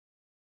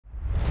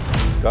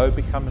Go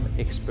become an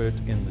expert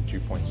in the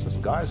DuPont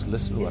system. Guys,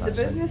 listen to what I say. It's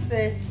a business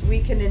that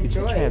we can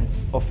enjoy. It's a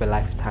chance of a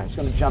lifetime. Just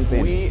going to jump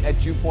in. We at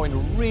DuPont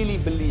really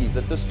believe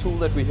that this tool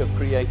that we have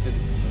created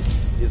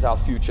is our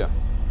future.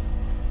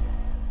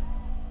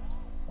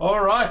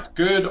 All right,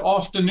 good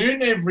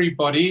afternoon,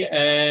 everybody,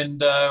 and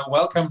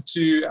welcome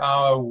to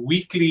our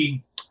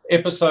weekly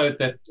episode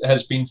that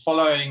has been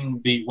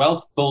following the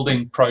wealth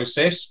building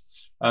process.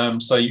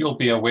 So you'll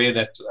be aware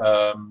that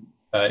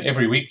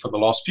every week for the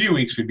last few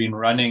weeks, we've been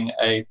running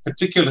a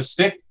particular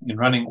step in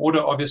running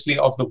order, obviously,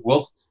 of the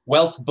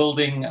wealth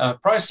building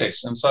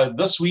process. And so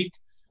this week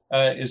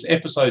is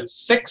episode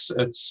 6.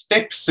 It's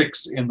step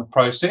 6 in the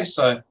process.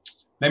 So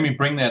let me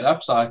bring that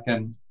up so I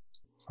can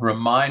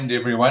remind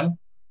everyone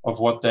of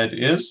what that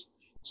is.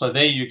 So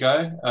there you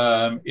go.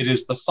 It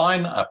is the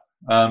sign up.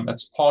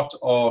 It's part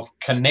of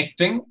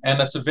connecting, and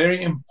it's a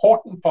very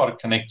important part of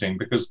connecting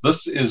because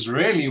this is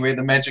really where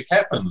the magic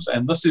happens.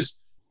 And this is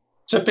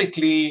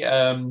typically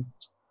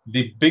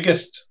the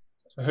biggest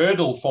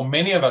hurdle for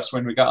many of us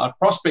when we go out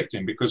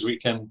prospecting, because we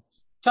can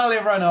tell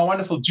everyone how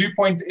wonderful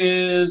DuPont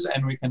is,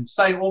 and we can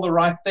say all the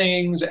right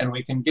things, and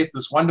we can get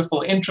this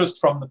wonderful interest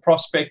from the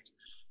prospect.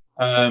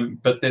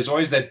 But there's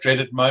always that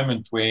dreaded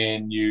moment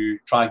when you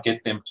try and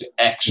get them to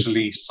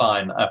actually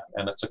sign up.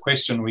 And it's a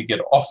question we get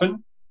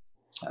often,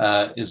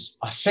 is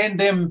I send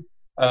them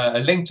a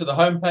link to the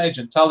homepage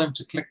and tell them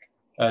to click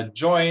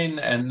join,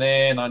 and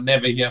then I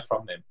never hear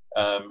from them.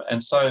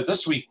 And so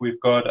this week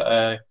we've got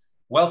a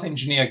wealth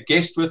engineer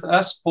guest with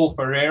us, Paul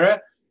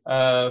Ferreira.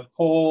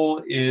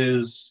 Paul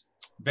is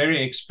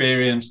very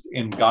experienced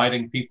in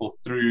guiding people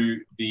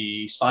through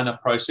the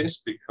sign-up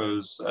process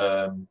because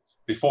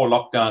before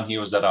lockdown he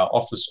was at our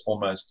office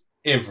almost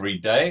every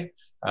day.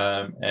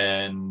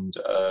 And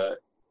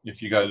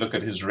if you go look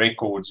at his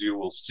records, you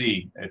will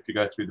see, if you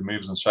go through the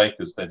movers and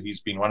shakers, that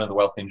he's been one of the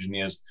wealth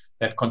engineers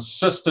that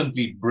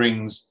consistently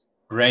brings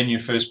brand new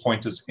first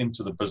pointers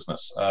into the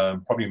business,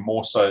 probably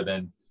more so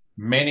than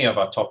many of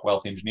our top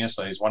wealth engineers.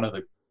 So he's one of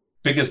the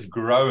biggest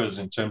growers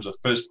in terms of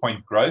first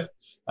point growth.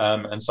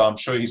 And so I'm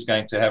sure he's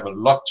going to have a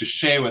lot to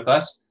share with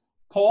us.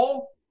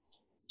 Paul,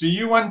 do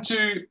you want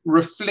to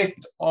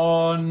reflect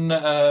on,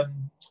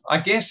 I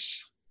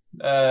guess,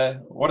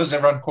 what does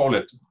everyone call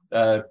it?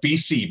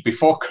 BC,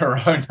 before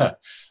Corona.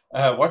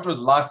 What was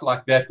life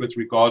like that with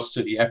regards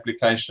to the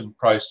application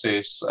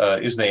process?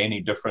 Is there any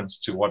difference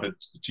to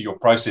your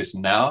process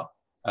now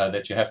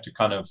that you have to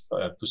kind of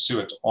pursue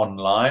it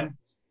online?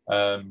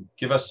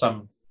 Give us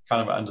some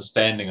kind of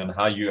understanding on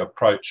how you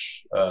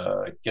approach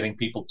getting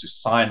people to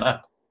sign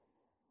up.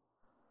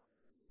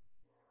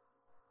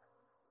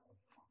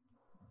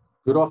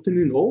 Good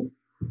afternoon, all.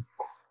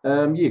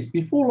 Yes,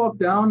 before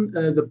lockdown,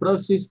 the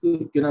process,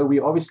 we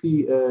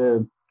obviously,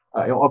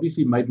 I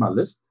obviously made my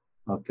list,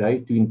 okay,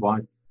 to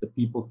invite the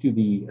people to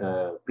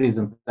the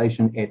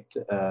presentation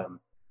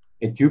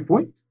at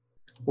DuPont,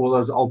 or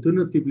those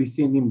alternatively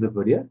send him the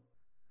video,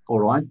 all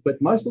right.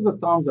 But most of the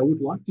times I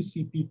would like to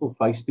see people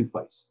face to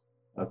face,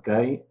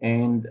 okay,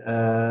 and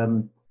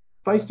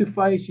face to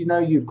face, you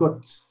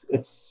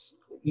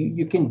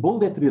can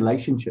build that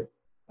relationship,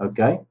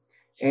 okay.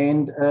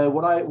 And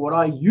what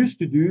I used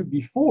to do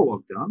before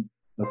lockdown,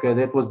 okay,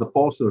 that was the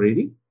past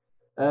already.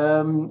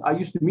 I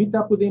used to meet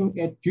up with them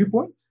at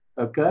DuPont,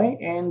 okay,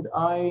 and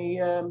I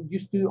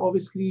used to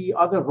obviously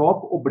either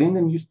Rob or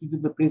Brendan used to do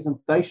the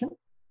presentation,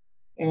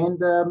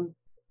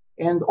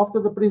 and after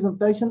the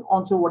presentation,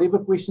 answer whatever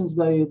questions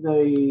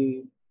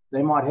they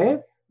might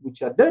have,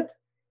 which I did,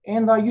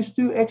 and I used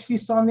to actually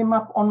sign them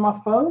up on my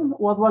phone,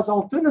 or was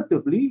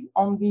alternatively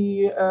on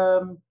the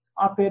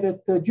iPad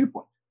at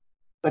DuPont.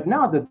 But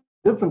now the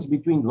difference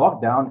between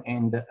lockdown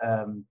and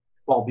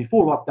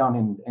before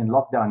lockdown and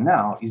lockdown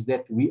now is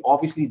that we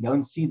obviously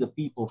don't see the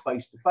people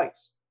face to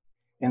face.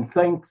 And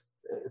thanks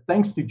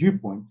to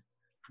DuPont,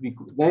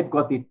 they've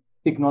got the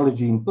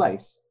technology in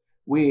place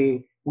where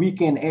we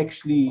can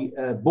actually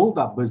build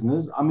up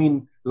business. I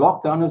mean,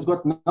 lockdown has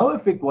got no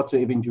effect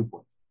whatsoever in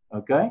DuPont,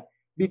 okay?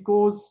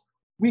 Because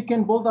we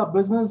can build up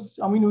business.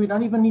 I mean, we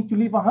don't even need to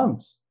leave our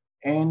homes.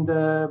 And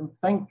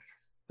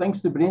thanks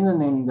to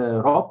Brendan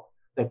and Rob,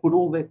 they put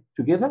all that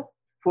together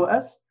for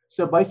us.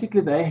 So basically,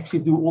 they actually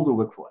do all the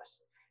work for us.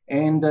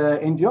 And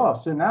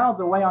so now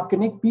the way I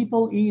connect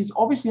people is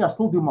obviously I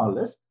still do my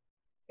list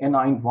and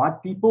I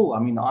invite people. I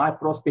mean, I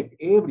prospect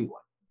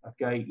everyone.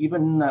 Okay,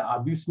 even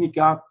I do sneak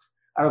out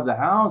of the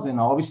house, and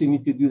I obviously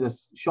need to do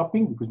this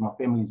shopping because my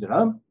family is at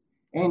home.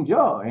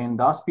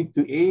 And I speak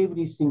to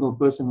every single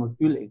person with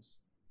 2 legs.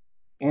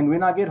 And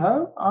when I get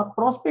home, I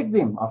prospect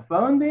them. I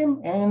phone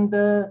them, and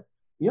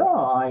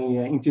I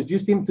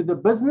introduce them to the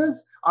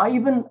business. I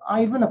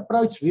even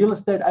approach real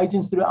estate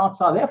agents throughout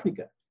South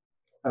Africa,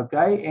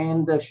 okay,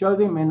 and show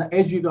them. And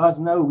as you guys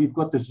know, we've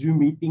got the Zoom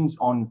meetings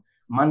on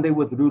Monday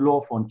with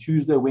Roelof, on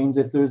Tuesday,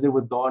 Wednesday, Thursday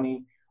with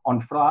Donnie,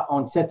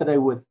 on Saturday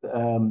with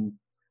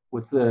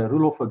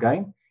Roelof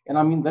again. And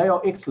I mean, they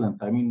are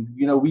excellent. I mean,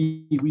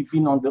 we've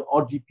been on the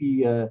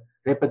RGP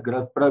Rapid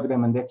Growth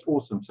Program, and that's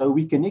awesome. So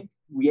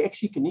we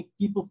actually connect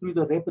people through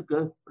the Rapid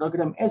Growth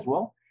Program as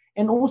well,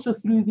 and also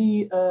through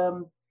the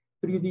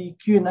through the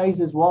Q&As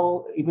as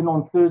well, even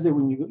on Thursday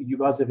when you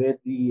guys have had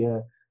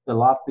the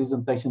live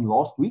presentation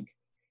last week.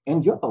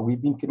 And yeah,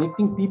 we've been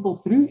connecting people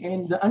through,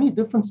 and the only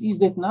difference is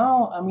that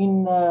now, I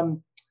mean,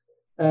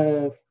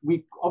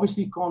 we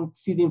obviously can't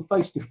see them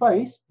face to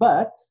face,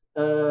 but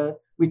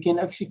we can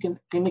actually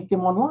connect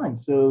them online.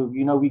 So,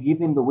 you know, we give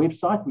them the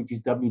website, which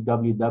is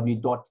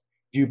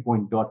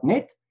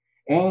www.dewpoint.net.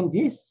 And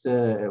yes,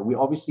 we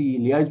obviously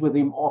liaise with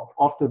them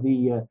after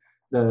the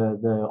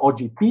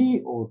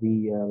RGP or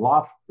the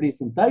live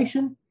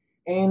presentation.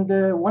 And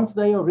once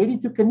they are ready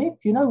to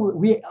connect, you know,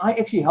 I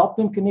actually help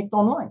them connect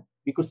online,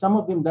 because some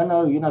of them don't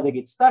know, you know, they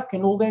get stuck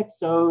and all that.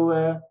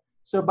 So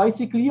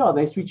basically, yeah,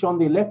 they switch on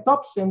their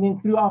laptops, and then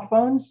through our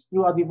phones,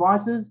 through our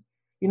devices,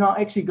 you know,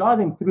 I actually guide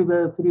them through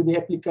the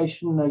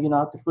application, you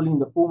know, to fill in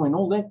the form and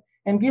all that.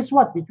 And guess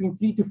what? Between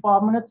 3 to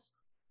 5 minutes,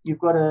 you've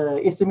got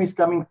a SMS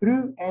coming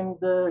through, and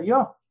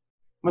yeah,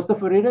 Mr.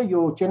 Ferreira,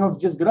 your channel's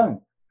just grown.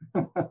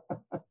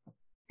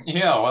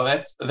 Yeah, well,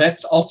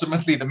 that's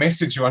ultimately the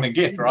message you want to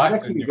get, right?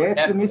 Exactly.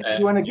 That's the message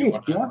you want to get.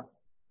 Yeah,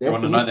 you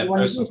want to know that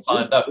person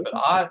signed up. But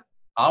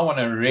I want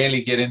to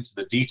really get into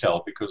the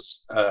detail,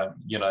 because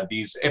you know,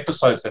 these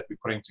episodes that we're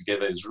putting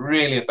together is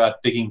really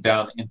about digging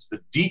down into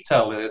the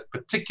detail of a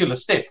particular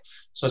step.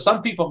 So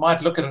some people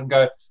might look at it and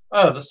go,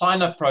 "Oh, the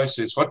sign-up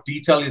process. What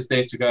detail is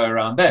there to go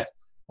around that?"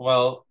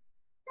 Well,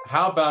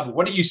 how about,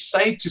 what do you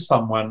say to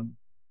someone?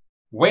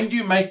 When do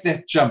you make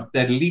that jump,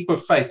 that leap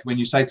of faith, when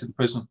you say to the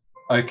person,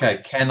 "Okay,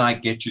 can I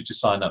get you to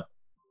sign up?"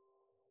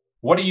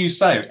 What do you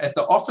say? At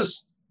the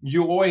office,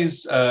 you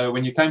always,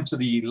 when you came to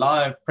the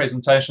live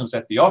presentations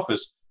at the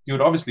office, you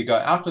would obviously go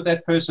out with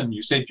that person.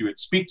 You said you would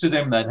speak to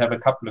them. They'd have a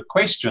couple of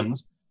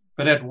questions.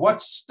 But at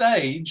what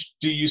stage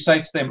do you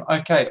say to them,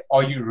 "Okay,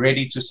 are you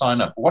ready to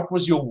sign up?" What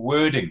was your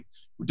wording?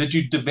 Did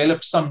you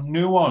develop some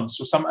nuance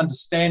or some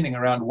understanding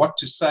around what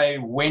to say,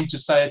 when to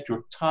say it,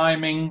 your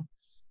timing?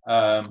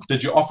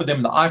 Did you offer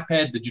them the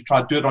iPad? Did you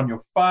try to do it on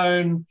your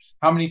phone?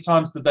 How many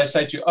times did they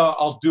say to you, "Oh,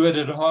 I'll do it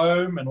at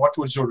home"? And what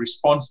was your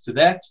response to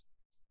that?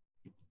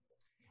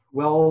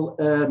 Well,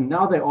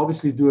 now they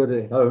obviously do it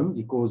at home,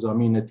 because, I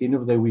mean, at the end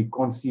of the day, we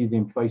can't see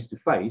them face to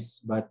face.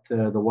 But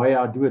the way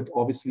I do it,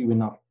 obviously,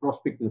 when I've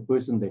prospected the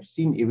person, they've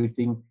seen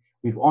everything,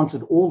 we've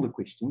answered all the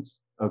questions,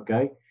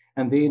 okay?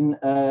 And then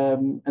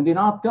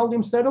I'll tell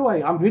them straight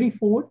away, "I'm very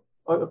forward,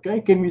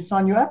 okay? Can we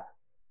sign you up?"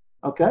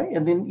 Okay,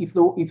 and then if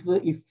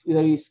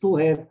they still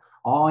have,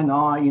 "Oh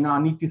no, you know, I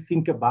need to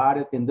think about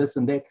it and this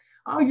and that,"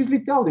 I usually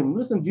tell them,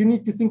 "Listen, do you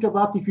need to think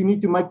about if you need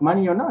to make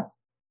money or not?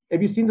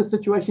 Have you seen the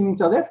situation in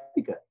South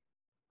Africa?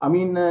 I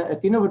mean, at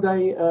the end of the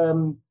day,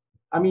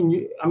 I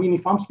mean,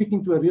 if I'm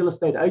speaking to a real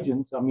estate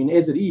agent, I mean,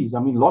 as it is, I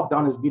mean,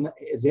 lockdown has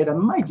had a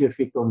major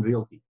effect on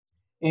realty,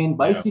 and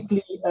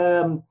basically,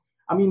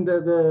 I mean,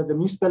 the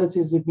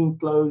municipalities have been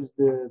closed,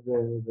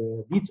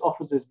 the Leeds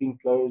office has been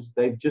closed.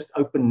 They've just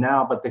opened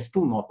now, but they're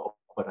still not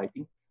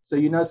operating. So,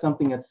 you know,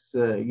 something that's,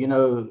 you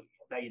know,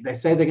 they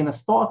say they're going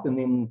to start, and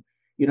then,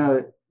 you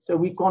know, so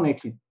we can't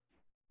actually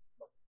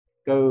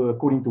go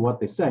according to what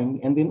they're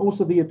saying. And then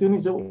also the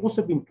attorneys have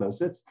also been closed.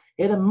 So it's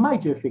had a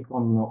major effect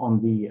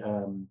on the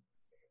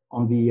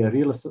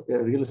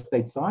real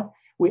estate side.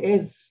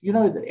 Whereas, you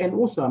know, and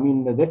also, I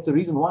mean, that's the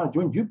reason why I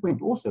joined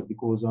Dewpoint also,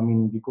 because, I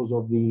mean, because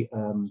of the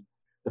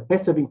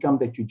passive income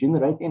that you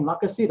generate. And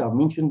like I said, I've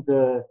mentioned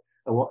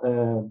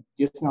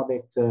just now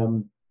that,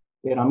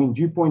 I mean,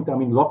 Dewpoint, I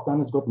mean, lockdown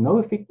has got no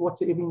effect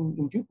whatsoever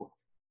in Dewpoint.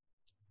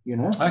 You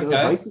know, okay. So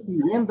basically,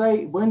 when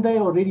they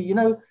already, you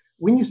know,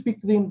 when you speak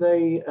to them,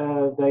 they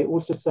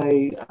also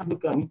say,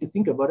 "Look, I need to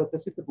think about it." I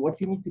said, "But what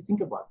do you need to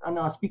think about?" And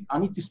I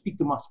need to speak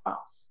to my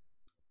spouse.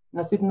 And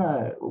I said,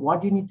 "No, why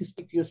do you need to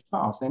speak to your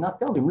spouse?" And I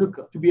tell them,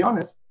 "Look, to be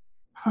honest,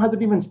 I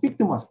don't even speak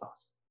to my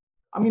spouse.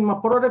 I mean, my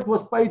product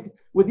was paid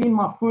within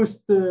my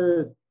first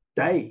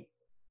day.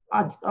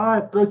 I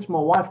approached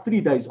my wife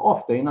 3 days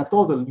after, and I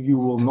told her, 'You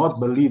will not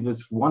believe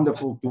this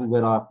wonderful tool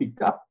that I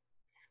picked up.'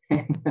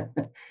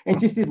 And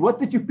she said, 'What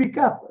did you pick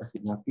up?' I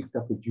said, 'I picked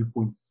up a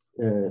Dewpoint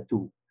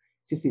tool.'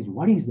 She says,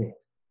 'What is that?'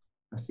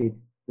 I said,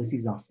 'This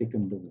is our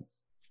second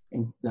business.'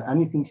 And the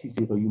only thing she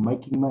said, 'Are you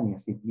making money?' I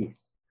said,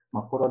 'Yes.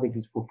 My product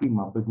is for free.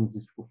 My business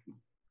is for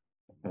free.'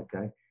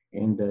 Okay.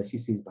 And she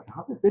says, 'But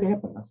how did that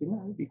happen?' I said,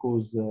 'No,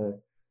 because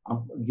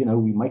you know,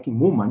 we're making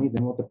more money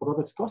than what the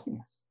product's costing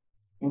us.'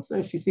 And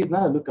so she said,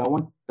 'No, look, I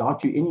won't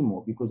doubt you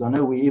anymore, because I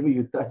know wherever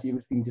you touch,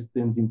 everything just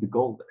turns into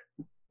gold.'"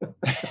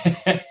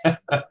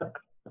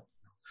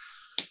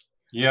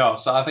 Yeah,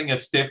 so I think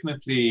it's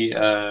definitely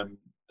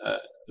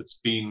it's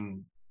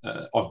been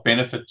of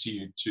benefit to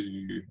you to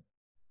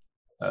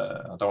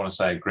I don't want to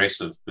say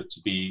aggressive, but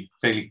to be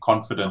fairly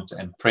confident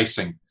and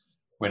pressing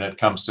when it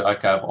comes to,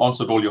 "Okay, I've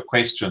answered all your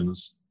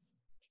questions.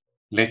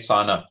 Let's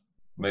sign up.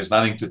 There's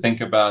nothing to think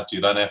about.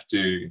 You don't have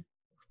to,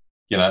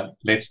 you know,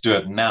 let's do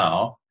it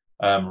now,"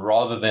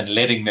 rather than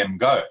letting them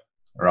go,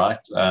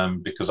 right?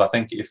 Because I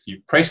think if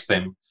you press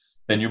them,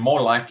 then you're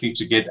more likely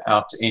to get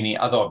out any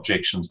other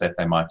objections that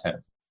they might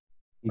have,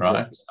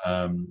 right?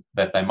 Exactly.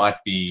 That they might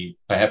be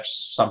perhaps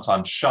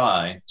sometimes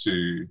shy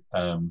to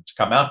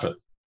come out with.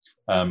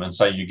 And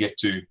so you get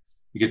to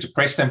You get to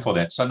press them for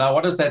that. So now,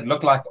 what does that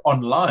look like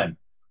online?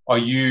 Are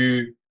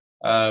you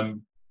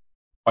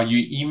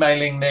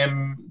emailing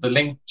them the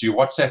link? Do you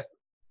WhatsApp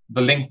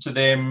the link to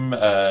them?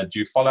 Do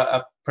you follow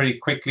up pretty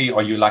quickly?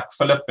 Are you like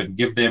Philip and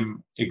give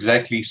them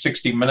exactly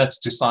 60 minutes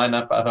to sign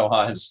up?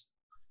 Otherwise,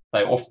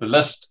 they're off the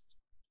list.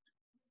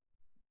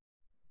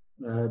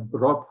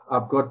 Rob,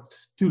 I've got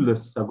two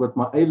lists. I've got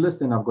my A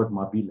list and I've got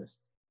my B list.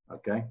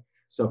 Okay.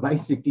 So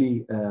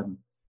basically,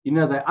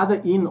 they're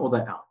either in or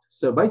they're out.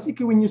 So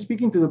basically, when you're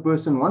speaking to the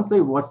person, once they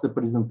watch the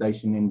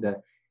presentation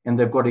and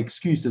they've got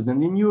excuses,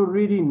 and then you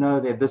already know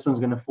that this one's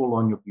going to fall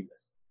on your B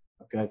list.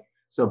 Okay.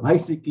 So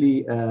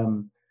basically,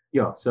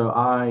 so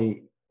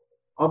I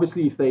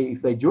obviously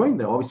if they join,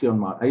 they're obviously on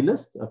my A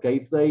list. Okay.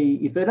 If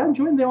they don't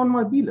join, they're on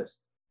my B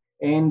list.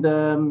 And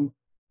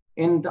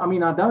I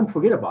mean, I don't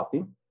forget about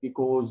them.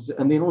 Because,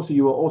 and then also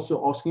you were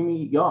also asking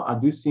me, I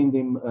do send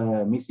them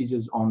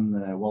messages on,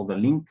 the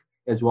link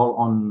as well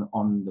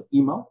on the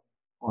email,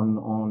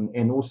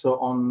 and also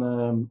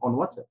on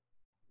WhatsApp.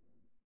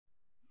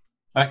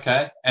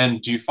 Okay,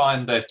 and do you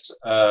find that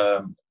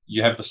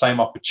you have the same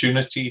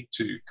opportunity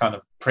to kind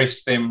of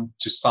press them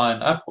to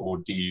sign up, or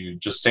do you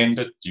just send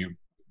it?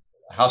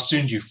 How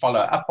soon do you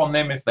follow up on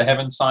them if they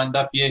haven't signed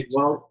up yet?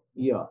 Well,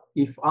 yeah,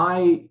 if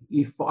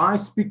I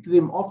speak to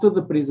them after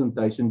the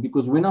presentation,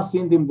 because when I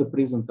send them the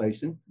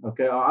presentation,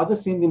 okay, I either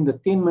send them the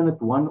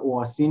 10-minute one, or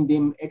I send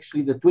them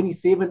actually the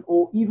 27,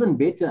 or even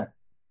better,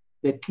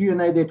 that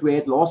Q&A that we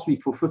had last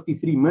week for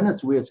 53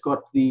 minutes, where it's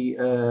got the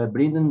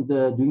Brendan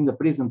doing the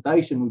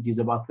presentation, which is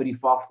about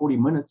 35, 40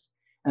 minutes.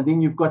 And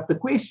then you've got the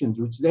questions,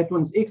 which that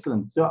one's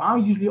excellent. So I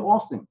usually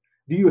ask them,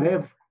 do you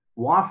have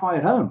Wi-Fi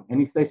at home?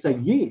 And if they say,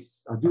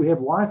 yes, I do have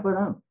Wi-Fi at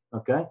home,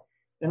 okay.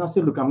 And I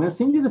said, look, I'm going to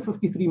send you the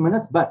 53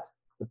 minutes, but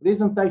the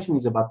presentation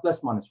is about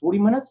plus minus 40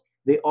 minutes.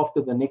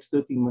 Thereafter, the next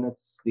 13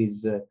 minutes,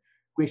 there's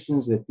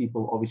questions that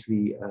people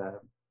obviously,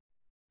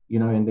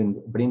 and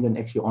then Brendan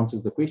actually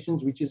answers the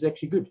questions, which is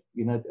actually good.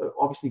 It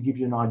obviously gives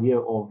you an idea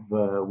of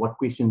what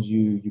questions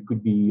you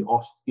could be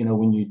asked,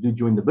 when you do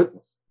join the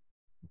business.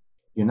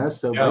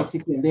 So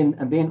basically,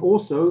 and then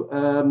also,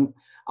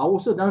 I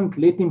also don't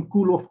let him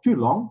cool off too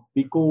long,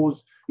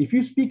 because if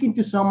you're speaking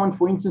to someone,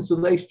 for instance,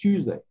 today's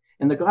Tuesday,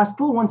 and the guy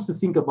still wants to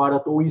think about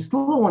it, or he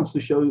still wants to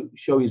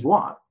show his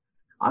wife,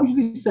 I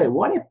usually say,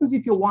 what happens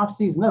if your wife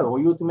says no? Are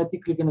you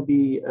automatically going to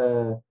be,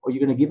 are you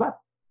going to give up?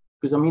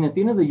 Because, I mean, at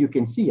the end of the day, you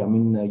can see, I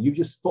mean, you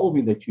just told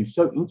me that you're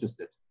so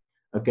interested.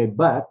 Okay,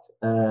 but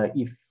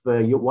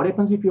what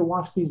happens if your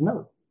wife says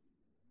no?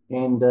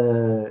 And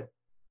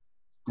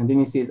then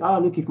he says,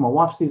 look, if my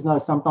wife says no,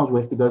 sometimes we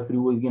have to go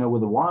through with,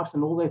 with the wives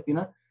and all that,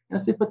 And I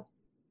said, but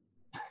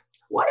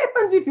what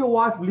happens if your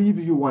wife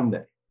leaves you one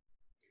day?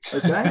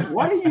 Okay,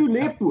 what are you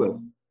left with?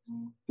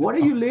 What are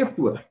you left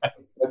with?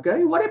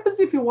 Okay, what happens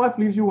if your wife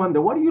leaves you one day?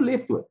 What are you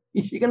left with?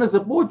 Is she going to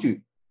support you?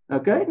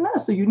 Okay, no,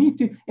 so you need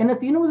to, and at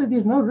the end of the day,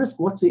 there's no risk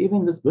whatsoever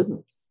in this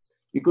business.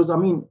 Because, I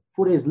mean,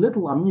 for as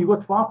little, I mean, you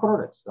got 5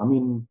 products. I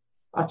mean,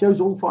 I chose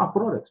all 5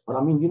 products, but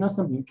I mean,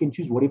 something, you can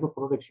choose whatever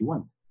products you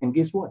want. And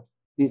guess what?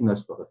 There's no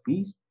startup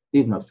fees.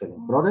 There's no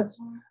selling products.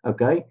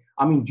 Okay,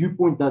 I mean,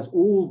 DuPont does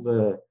all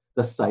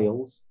the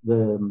sales,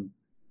 the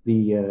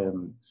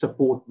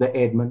support, the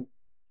admin,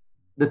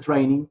 the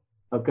training,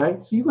 okay?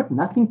 So you got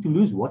nothing to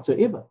lose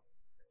whatsoever.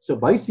 So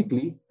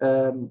basically,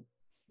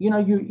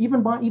 you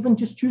even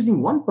just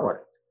choosing one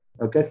product,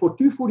 okay, for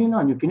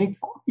 $249, you connect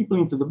 5 people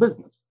into the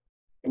business,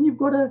 and you've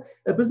got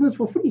a business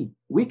for free.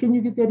 Where can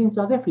you get that in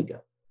South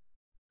Africa?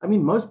 I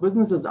mean, most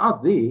businesses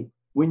out there,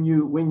 when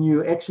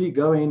you actually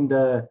go and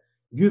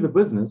view the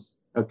business,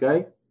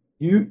 okay,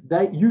 you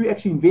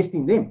actually invest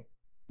in them,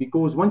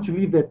 because once you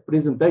leave that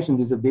presentation,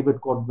 there's a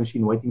debit card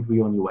machine waiting for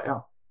you on your way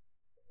out,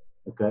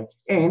 okay?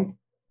 And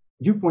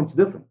DuPont's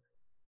different.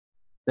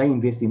 They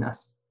invest in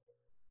us.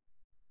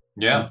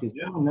 Yeah. And he says,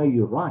 no,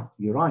 you're right.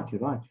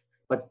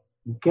 But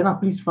can I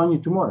please phone you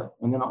tomorrow?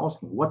 And then I ask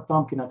him, what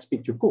time can I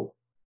expect your call?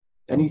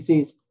 And he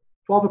says,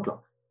 12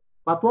 o'clock.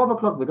 By 12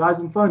 o'clock, the guy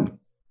hasn't phoned me.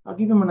 I'll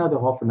give him another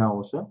half an hour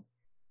or so.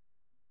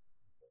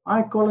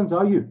 Hi, Collins, how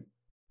are you?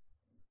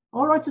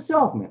 All right,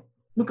 yourself, man.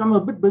 Look, I'm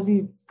a bit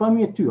busy. Phone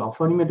me at 2. I'll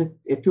phone him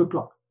at 2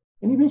 o'clock.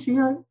 And eventually,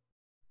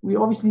 we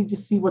obviously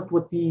just see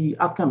what the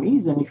outcome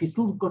is. And if he's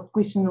still got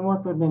questions and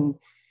what, then,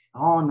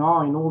 no,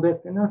 and all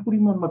that, and I put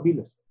him on my B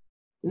list.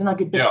 And then I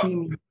get back to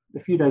him a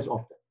few days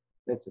after.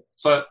 That's it.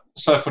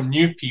 So for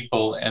new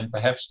people, and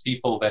perhaps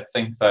people that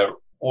think they're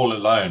all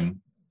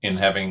alone in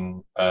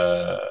having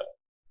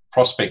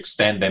prospects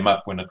stand them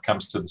up when it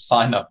comes to the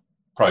sign-up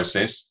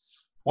process,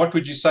 what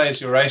would you say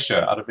is your ratio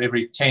out of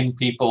every 10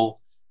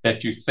 people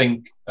that you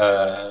think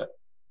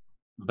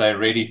they're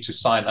ready to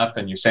sign up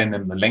and you send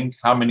them the link?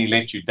 How many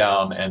let you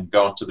down and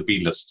go onto the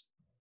B list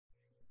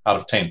out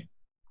of 10?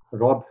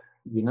 Rob,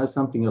 you know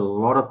something, a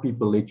lot of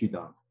people let you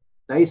down.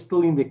 They're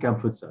still in their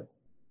comfort zone.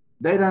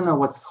 They don't know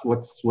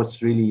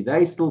what's really,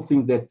 they still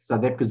think that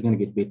South Africa is going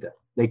to get better.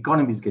 The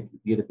economies get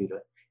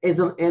better. As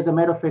a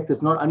matter of fact,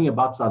 it's not only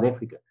about South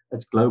Africa,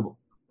 it's global.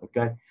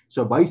 Okay.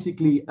 So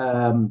basically,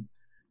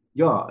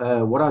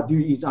 what I do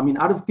is, I mean,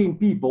 out of 10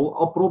 people,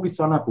 I'll probably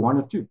sign up 1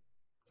 or 2.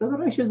 So the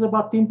ratio is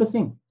about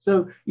 10%.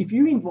 So if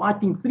you're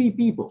inviting 3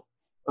 people,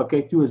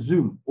 okay, to a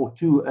Zoom or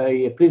to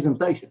a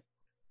presentation,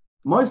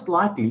 most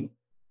likely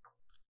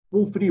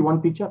all 3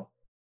 won't pitch up.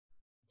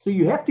 So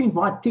you have to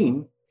invite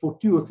 10 for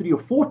 2 or 3 or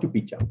 4 to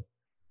pitch up.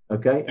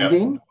 Okay, and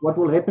then what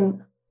will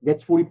happen?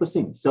 That's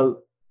 40%.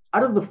 So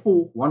out of the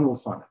 4, 1 will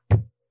sign up.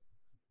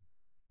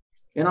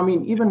 And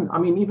even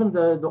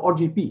the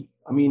RGP,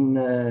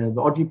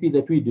 the RGP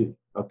that we do,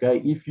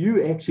 okay, if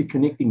you're actually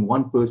connecting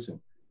 1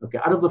 person, okay,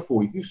 out of the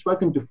 4, if you've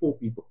spoken to 4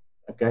 people,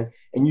 okay,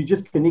 and you're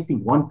just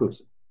connecting 1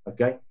 person,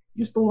 okay,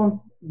 you're still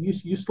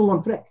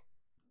on track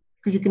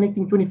because you're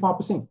connecting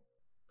 25%,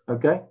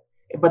 okay.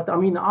 But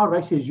our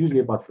ratio is usually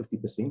about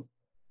 50%.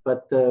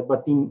 But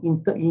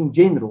in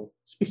general,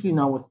 especially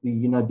now with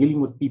the dealing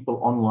with people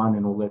online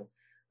and all that,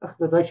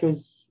 the ratio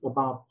is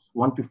about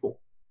 1 to 4.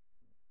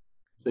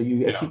 So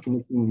you're actually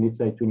connecting, let's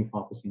say,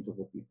 25% of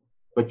the people.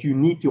 But you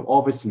need to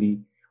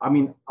obviously,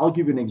 I'll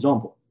give you an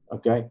example.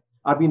 Okay,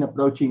 I've been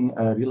approaching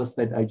real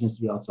estate agents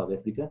throughout South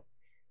Africa,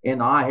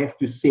 and I have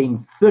to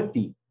send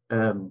 30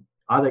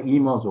 either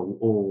emails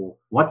or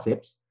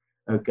WhatsApps.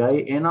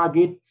 Okay, and I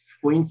get,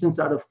 for instance,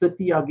 out of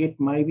 30, I get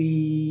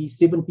maybe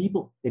 7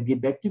 people that get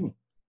back to me.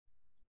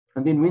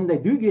 And then when they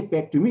do get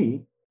back to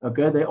me,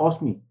 okay, they ask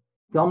me,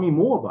 tell me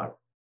more about it.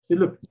 I say,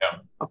 look,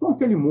 I can't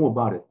tell you more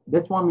about it.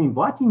 That's why I'm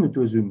inviting you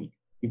to a Zoom meeting,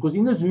 because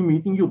in a Zoom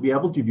meeting, you'll be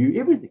able to view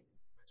everything.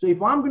 So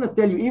if I'm going to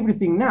tell you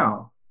everything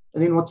now,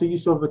 and then what's the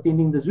use of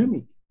attending the Zoom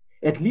meeting?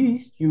 At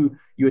least you're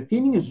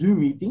attending a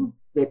Zoom meeting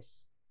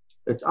that's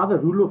either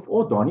Roelof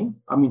or Donnie,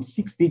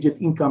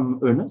 6-digit income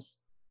earners.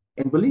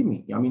 And believe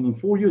me, in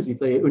 4 years, if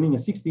they're earning a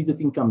 6-digit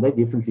income, they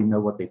definitely know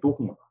what they're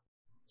talking about.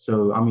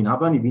 So,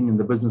 I've only been in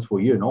the business for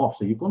a year and a half,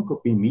 so you can't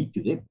compare me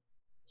to them.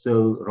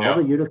 So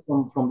rather hear it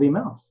from their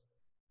mouths.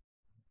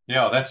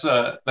 Yeah, that's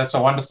a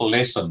wonderful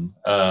lesson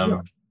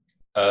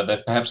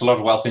that perhaps a lot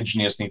of wealth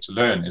engineers need to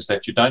learn, is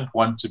that you don't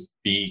want to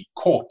be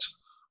caught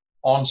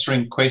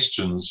answering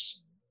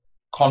questions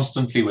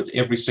constantly with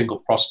every single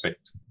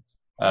prospect.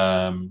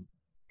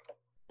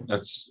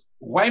 It's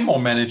way more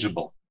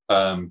manageable.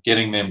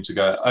 Getting them to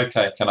go,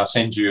 okay, can I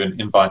send you an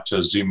invite to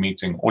a Zoom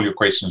meeting? All your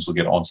questions will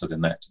get answered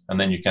in that. And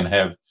then you can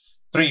have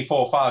 3,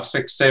 4, 5,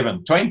 6,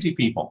 7, 20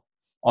 people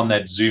on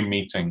that Zoom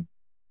meeting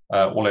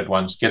all at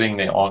once, getting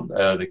their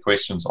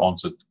questions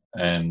answered.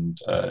 And,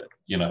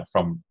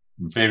 from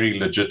very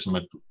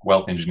legitimate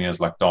wealth engineers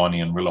like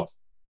Donnie and Roelof.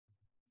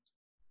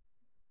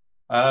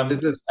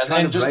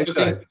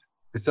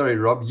 Sorry,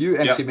 Rob, you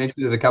actually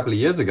mentioned it a couple of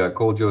years ago,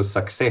 called your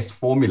success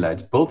formula.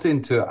 It's built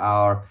into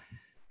our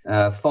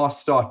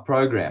Fast Start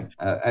program,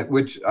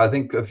 which I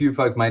think a few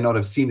folk may not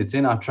have seen. It's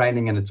in our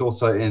training, and it's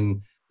also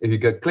in, if you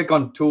go click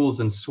on tools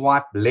and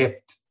swipe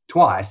left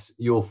twice,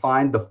 you'll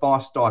find the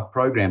Fast Start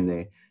program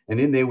there. And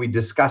in there, we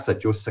discuss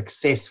it, your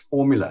success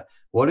formula.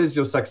 What is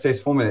your success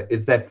formula?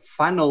 It's that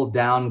funnel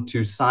down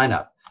to sign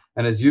up.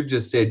 And as you've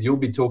just said, you'll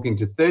be talking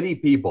to 30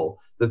 people.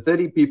 The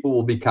 30 people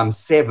will become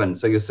 7.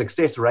 So your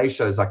success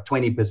ratio is like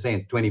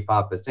 20%,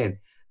 25%.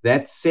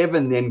 That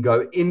 7 then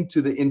go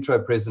into the intro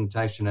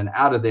presentation, and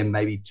out of them,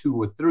 maybe 2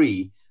 or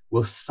 3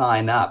 will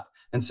sign up.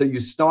 And so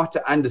you start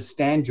to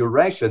understand your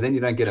ratio. Then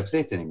you don't get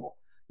upset anymore.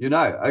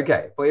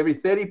 Okay, for every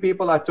 30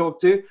 people I talk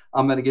to,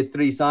 I'm going to get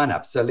 3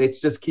 signups. So let's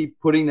just keep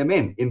putting them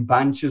in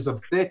bunches of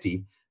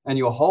 30. And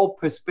your whole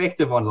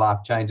perspective on life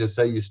changes.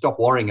 So you stop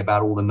worrying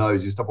about all the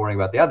no's. You stop worrying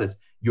about the others.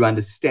 You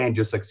understand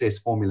your success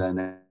formula and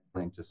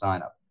then to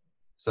sign up.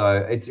 So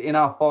it's in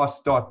our Fast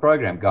Start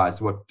program,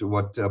 guys, what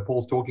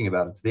Paul's talking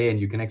about. It's there, and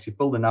you can actually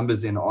fill the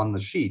numbers in on the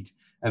sheet,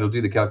 and it'll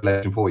do the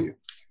calculation for you.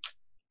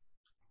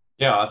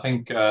 Yeah, I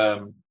think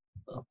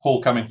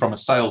Paul, coming from a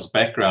sales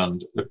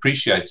background,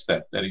 appreciates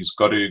that he's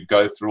got to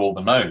go through all the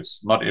no's.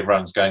 Not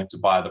everyone's going to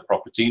buy the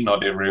property.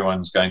 Not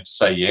everyone's going to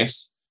say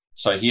yes.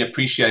 So he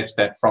appreciates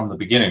that from the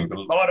beginning. We've got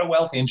a lot of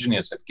wealth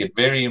engineers that get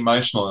very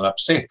emotional and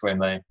upset when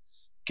they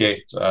get,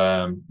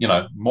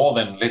 more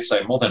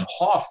than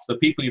half the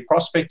people you're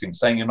prospecting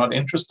saying you're not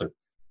interested.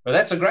 But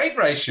that's a great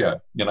ratio.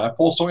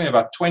 Paul's talking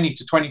about 20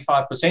 to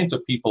 25%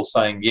 of people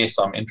saying, yes,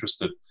 I'm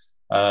interested.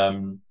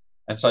 And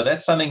so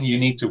that's something you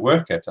need to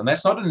work at. And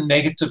that's not a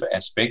negative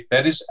aspect.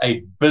 That is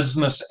a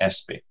business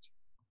aspect,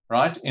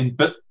 right?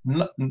 But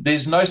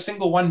there's no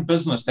single one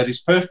business that is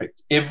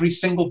perfect. Every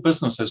single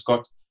business has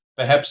got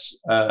perhaps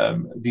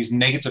these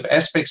negative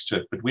aspects to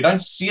it, but we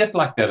don't see it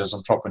like that as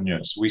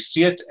entrepreneurs. We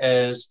see it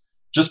as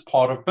just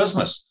part of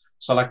business.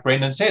 So like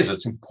Brendan says,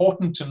 it's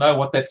important to know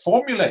what that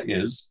formula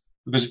is,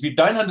 because if you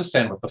don't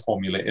understand what the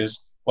formula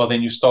is, well,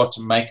 then you start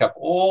to make up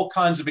all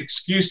kinds of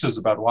excuses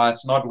about why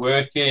it's not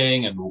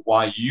working and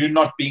why you're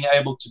not being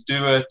able to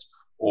do it,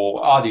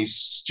 or these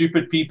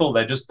stupid people,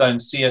 they just don't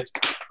see it.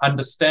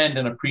 Understand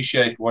and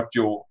appreciate what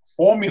your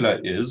formula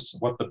is,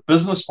 what the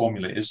business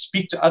formula is.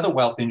 Speak to other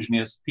wealth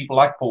engineers, people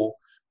like Paul,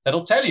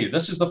 that'll tell you,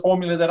 this is the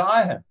formula that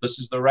I have, this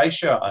is the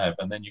ratio I have,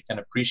 and then you can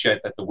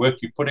appreciate that the work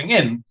you're putting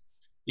in,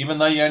 even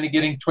though you're only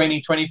getting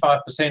 20, 25%,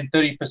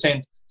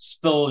 30%,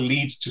 still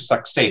leads to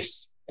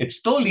success It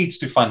still leads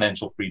to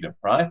financial freedom,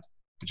 right?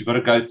 But you've got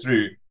to go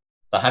through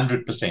the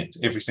 100%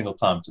 every single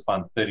time to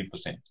find the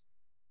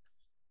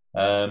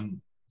 30%.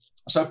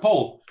 So,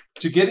 Paul,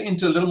 to get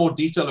into a little more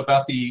detail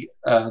about the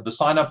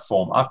sign-up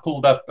form, I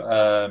pulled up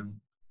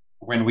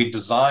when we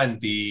designed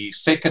the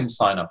second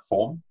sign-up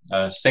form,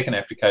 second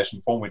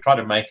application form. We try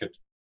to make it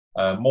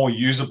more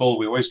usable.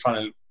 We're always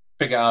trying to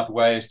figure out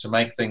ways to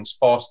make things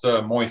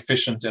faster, more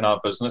efficient in our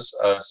business.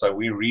 So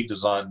we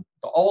redesigned.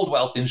 The old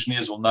Wealth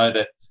Engineers will know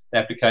that the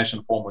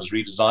application form was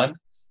redesigned.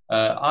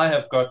 I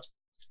have got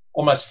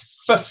almost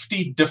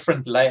 50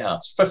 different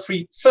layouts,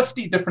 50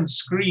 different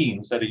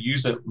screens that a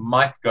user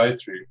might go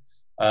through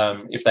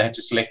if they had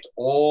to select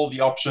all the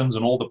options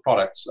and all the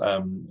products.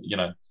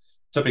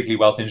 Typically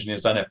Wealth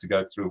Engineers don't have to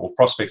go through, or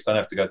prospects don't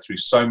have to go through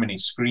so many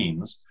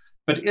screens.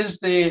 But is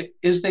there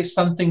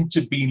something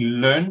to be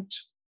learned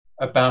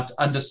about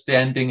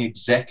understanding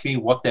exactly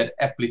what that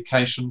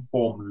application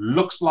form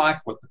looks like,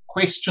 what the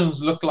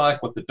questions look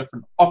like, what the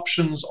different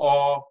options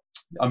are?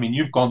 I mean,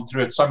 you've gone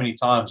through it so many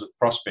times with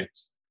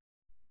prospects.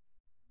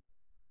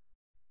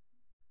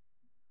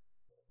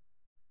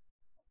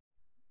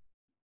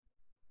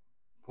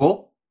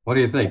 Paul, what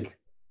do you think?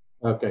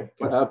 Okay.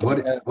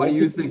 What do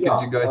you think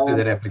as you go through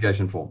that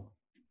application form?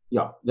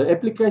 Yeah, the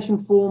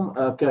application form,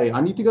 okay, I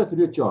need to go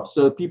through the chart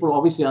so people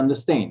obviously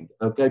understand,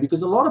 okay,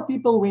 because a lot of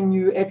people, when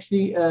you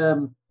actually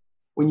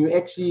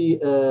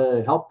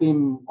help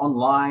them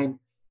online,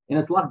 and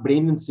it's like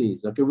Brendan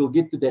says, okay, we'll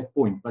get to that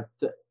point, but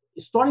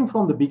starting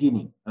from the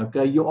beginning,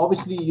 okay, you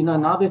obviously,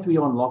 now that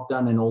we're on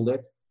lockdown and all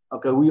that,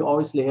 okay, we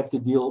obviously have to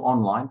deal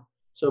online.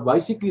 So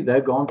basically,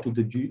 they're gone to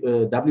the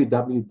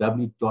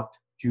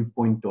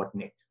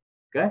www.dewpoint.net,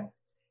 okay,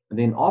 and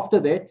then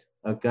after that,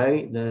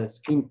 okay, the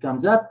screen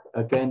comes up,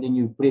 okay, and then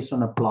you press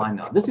on apply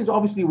now. This is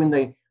obviously when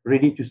they're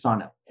ready to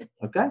sign up,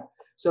 okay?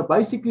 So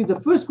basically,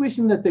 the first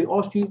question that they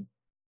ask you,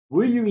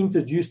 were you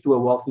introduced to a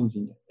wealth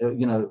engineer?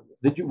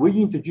 Were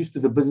you introduced to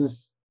the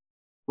business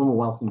from a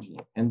wealth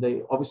engineer? And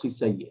they obviously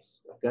say yes,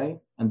 okay?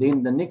 And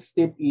then the next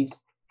step is,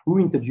 who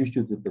introduced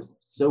you to the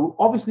business? So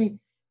obviously,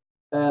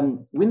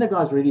 when the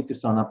guy's ready to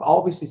sign up, I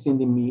obviously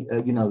send him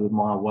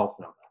my wealth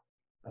number,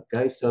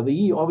 okay? So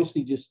he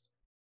obviously just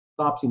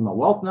types in my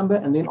wealth number,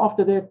 and then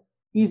after that,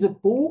 is it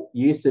Paul?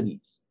 Yes, it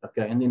is.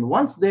 Okay, and then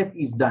once that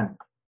is done,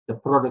 the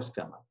products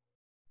come up.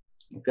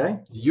 Okay.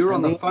 You're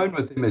on the phone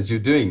with him as you're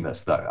doing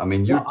this, though. I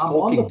mean, you're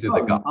talking to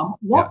the guy. So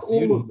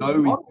you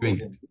know he's doing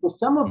it. Because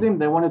some of them,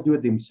 they want to do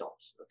it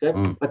themselves. Okay,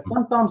 but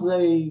sometimes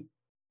they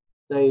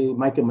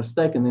make a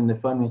mistake, and then they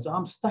phone me and say,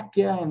 "I'm stuck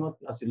here," and what?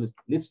 I said,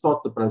 "Let's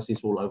start the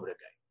process all over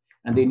again."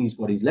 And then he's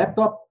got his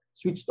laptop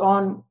switched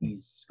on.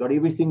 He's got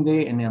everything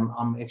there, and then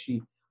I'm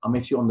actually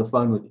on the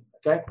phone with him.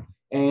 Okay,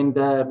 and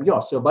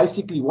so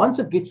basically, once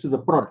it gets to the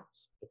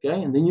products,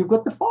 okay, and then you've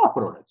got the 5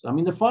 products. I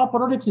mean, the 5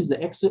 products is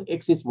the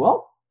excess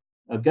wealth,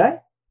 okay,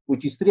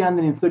 which is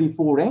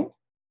 334 Rand,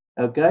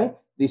 okay.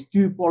 There's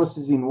 2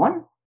 policies in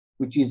one,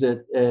 which is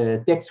a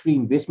tax-free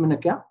investment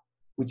account,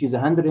 which is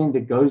 100 Rand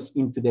that goes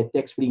into that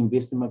tax-free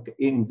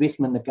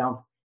investment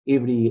account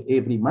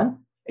every month,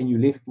 and you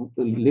left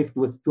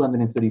with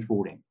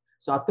 234 Rand.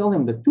 So I tell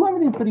them the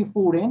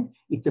 234 Rand,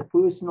 it's a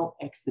personal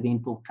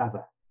accidental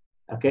cover.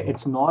 Okay,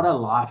 it's not a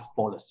life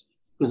policy,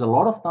 because a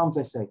lot of times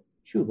they say,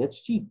 sure,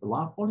 that's cheap,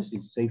 life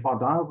policies. Say if I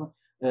die of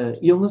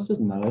illnesses,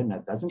 no,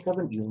 it doesn't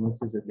cover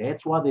illnesses.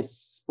 That's why they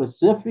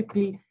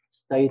specifically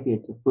state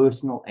it's a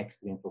personal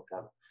accidental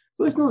cover.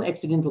 Personal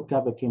accidental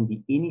cover can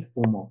be any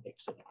form of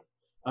accident.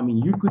 I mean,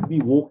 you could be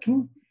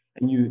walking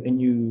and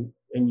you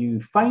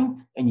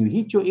faint and you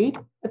hit your head.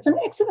 It's an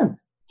accident.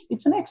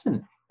 It's an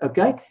accident.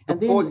 Okay.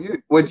 And then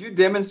what you're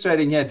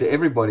demonstrating here to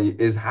everybody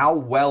is how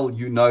well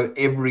you know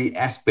every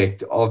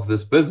aspect of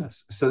this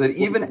business, so that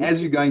even as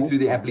you're going through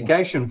the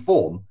application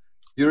form,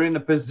 you're in a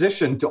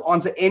position to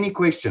answer any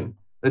question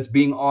that's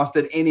being asked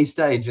at any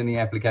stage in the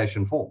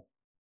application form.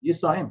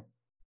 Yes, I am.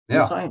 Yeah.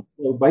 Yes, I am.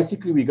 So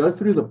basically, we go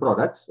through the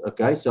products.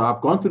 Okay. So I've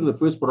gone through the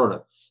first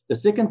product. The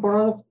second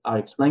product, I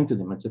explained to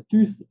them. It's a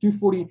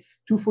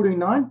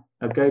 249.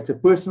 Okay. It's a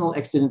personal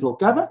accidental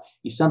cover.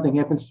 If something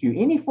happens to you,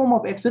 any form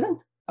of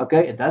accident,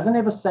 okay, it doesn't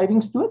have a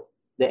savings to it.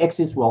 The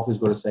excess wealth has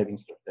got a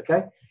savings to it.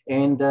 Okay,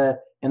 and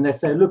they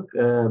say, look,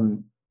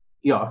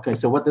 okay.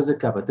 So what does it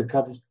cover? It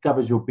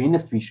covers your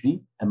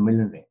beneficiary, $1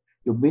 million.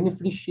 Your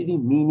beneficiary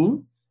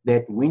meaning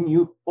that when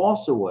you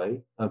pass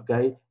away,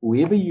 okay,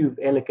 whoever you've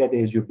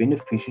allocated as your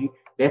beneficiary,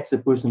 that's the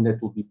person that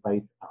will be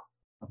paid out.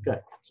 Okay,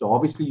 so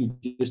obviously you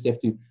just have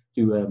to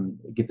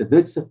get the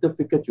death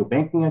certificate, your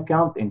banking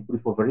account, and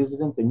proof of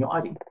residence, and your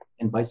ID,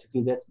 and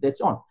basically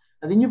that's on.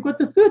 And then you've got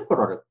the third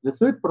product. The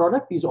third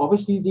product is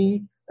obviously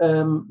the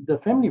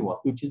family wealth,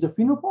 which is a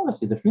funeral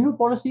policy. The funeral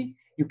policy,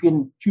 you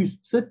can choose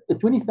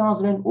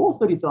 20,000 Rand or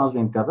 30,000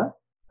 Rand cover,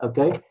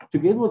 okay,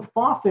 together with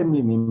 5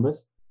 family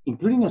members,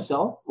 including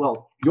yourself.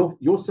 Well,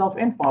 yourself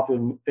and 5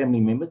 family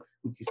members,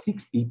 which is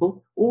 6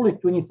 people, all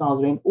at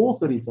 20,000 Rand or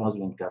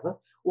 30,000 Rand cover.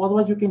 Or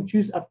otherwise, you can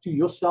choose up to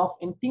yourself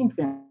and 10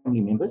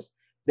 family members.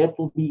 That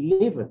will be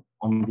 11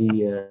 on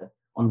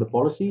the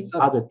policy,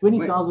 either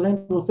 20,000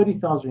 Rand or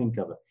 30,000 Rand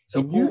cover. So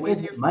and Paul, you where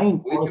as do a you, main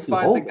where do you policy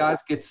find the holder, guys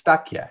get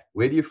stuck here?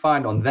 Where do you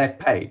find on that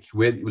page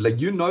where,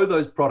 like, you know,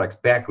 those products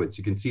backwards,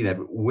 you can see that,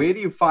 but where do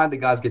you find the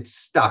guys get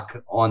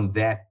stuck on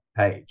that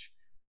page?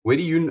 Where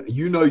do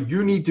you know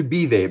you need to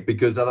be there,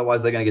 because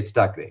otherwise they're going to get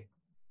stuck there?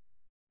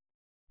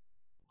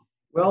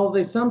 well,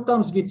 they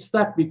sometimes get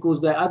stuck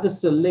because they either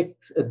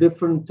select a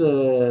different,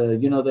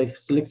 they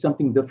select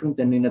something different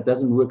and then it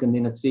doesn't work, and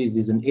then it says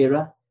there's an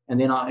error, and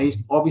then I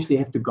obviously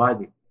have to guide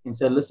them and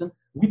say, listen,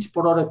 which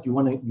product you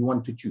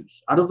want to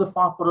choose out of the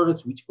 5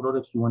 products? Which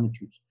products you want to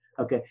choose?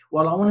 Okay,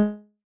 well, I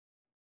want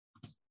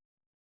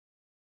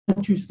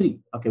to choose 3.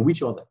 Okay,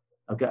 which are they?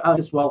 Okay,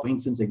 Access Wealth, for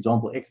instance,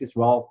 example, Access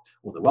Wealth,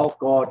 or the Wealth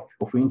Guard,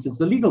 or for instance,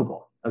 the Legal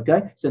Guard.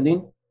 Okay, so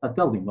then I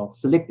tell them, well,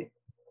 select it.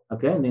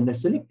 Okay, and then they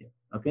select it.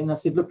 Okay, and I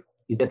said, look,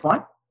 is that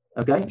fine?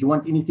 Okay, do you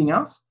want anything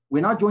else?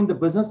 When I joined the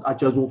business, I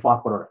chose all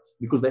 5 products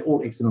because they're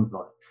all excellent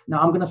products.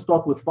 Now I'm going to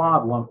start with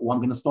 5, or I'm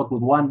going to start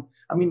with 1.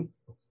 I mean,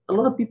 a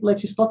lot of people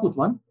actually start with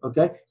 1.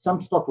 Okay, some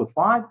start with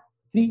 5,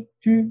 3,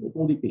 2. It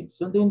all depends.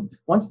 So then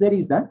once that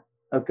is done,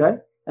 okay,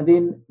 and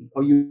then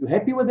are you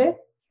happy with that?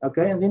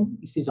 Okay, and then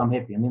he says, I'm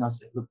happy. And then I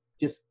say, look,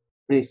 just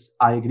press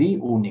I agree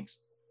or next.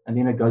 And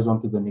then it goes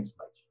on to the next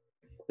page.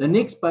 The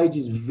next page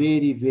is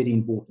very, very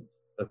important.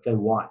 Okay,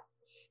 why?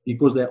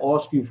 Because they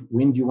ask you,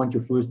 when do you want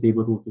your first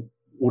debit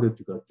order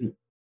to go through?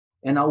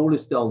 And I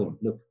always tell them,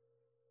 look,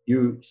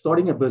 you're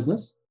starting a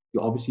business, you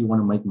obviously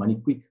want to make money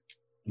quick.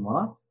 Am I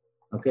right?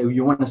 Okay,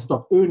 you want to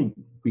start earning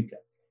quicker.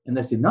 And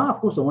they said, no, of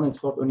course I want to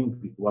start earning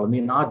quicker. Well, I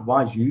mean, I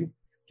advise you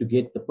to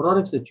get the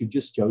products that you've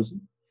just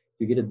chosen,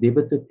 to get it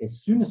debited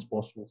as soon as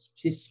possible,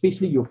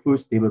 especially your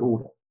first debit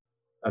order.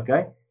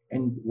 Okay,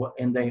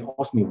 and they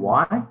asked me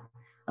why.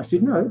 I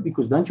said, no,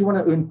 because don't you want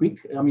to earn quick?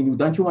 I mean,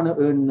 don't you want to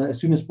earn as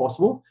soon as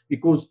possible?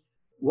 Because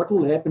what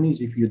will happen is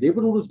if your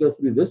debit orders go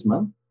through this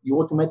month, you're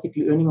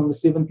automatically earning on the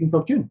 17th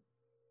of June.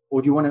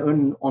 Or do you want to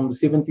earn on the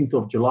 17th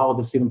of July or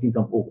the 17th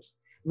of August?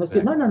 And I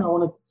said, no, I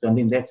want to. So, and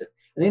then that's it.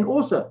 And then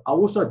I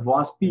also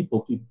advise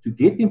people to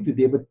get them to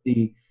debit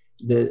the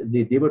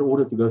debit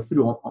order to go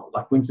through,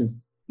 like for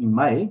instance, in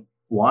May.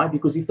 Why?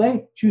 Because if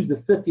they choose the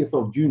 30th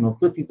of June or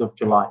 30th of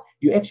July,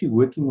 you're actually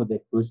working with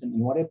that person. And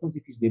what happens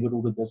if his debit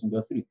order doesn't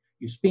go through?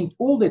 You spend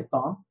all that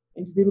time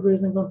and his debit order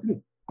hasn't gone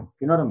through.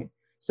 You know what I mean?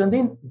 So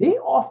then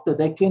thereafter,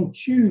 they can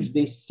choose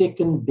their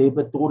second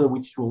debit order,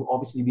 which will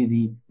obviously be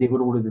the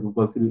debit order that will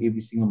go through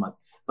every single month.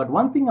 But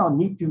one thing I'll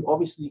need to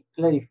obviously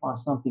clarify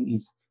something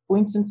is, for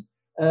instance,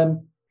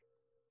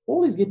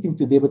 always get them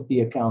to debit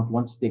the account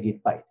once they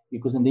get paid,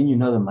 because and then you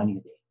know the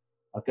money's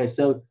there. Okay,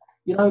 so,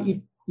 you know,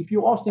 if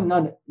you ask them,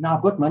 no,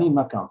 I've got money in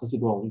my account. I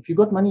said, well, if you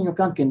got money in your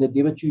account, can they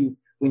debit you,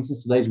 for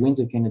instance, today's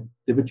Wednesday, can they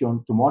debit you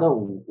on tomorrow?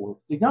 Or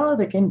no,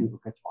 they can do it.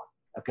 That's fine.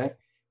 Okay.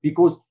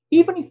 Because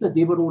even if the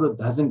debit order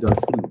doesn't go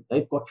through,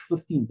 they've got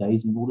 15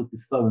 days in order to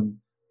phone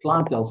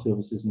clientele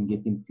services and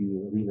get them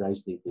to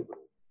re-raise their debit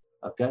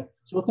order. Okay.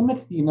 So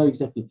automatically you know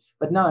exactly.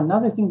 But now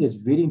another thing that's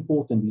very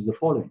important is the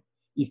following.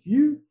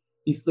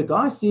 If the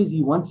guy says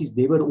he wants his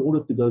debit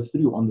order to go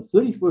through on the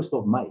 31st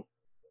of May,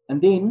 and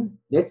then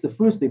that's the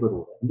first debit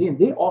order. And then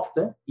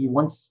thereafter, he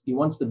wants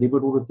the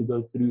debit order to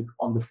go through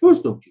on the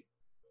 1st of June.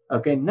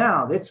 Okay,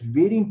 now that's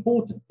very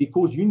important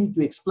because you need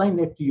to explain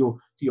that to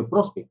your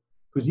prospect,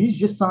 because he's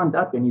just signed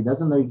up and he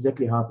doesn't know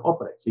exactly how it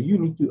operates. So you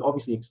need to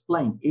obviously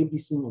explain every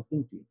single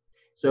thing to him.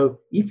 So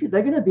if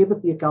they're going to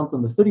debit the account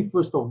on the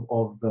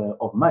 31st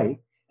of May,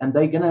 and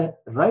they're going to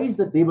raise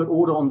the debit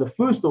order on the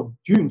 1st of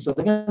June, so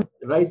they're going to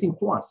raise him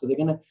twice. So they're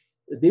going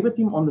to debit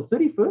him on the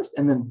 31st,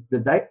 and then the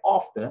day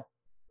after,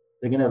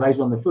 they're going to raise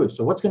on the 1st.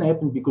 So what's going to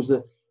happen, because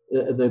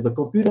the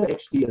computer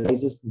actually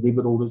raises the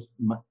debit orders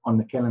on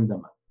the calendar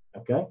month.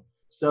 Okay.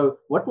 So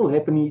what will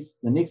happen is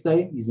the next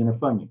day he's going to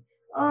phone you.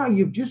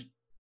 You've just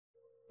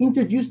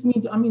introduced me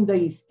to,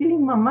 they're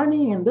stealing my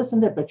money and this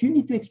and that. But you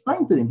need to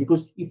explain to them,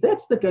 because if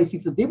that's the case,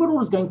 if the debit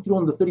order is going through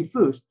on the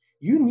 31st,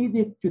 you need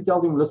to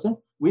tell them, listen,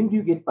 when do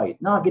you get paid?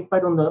 No, I get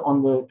paid on the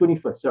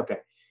 21st. So, okay.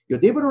 Your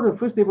debit order,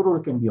 first debit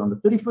order can be on the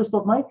 31st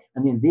of May,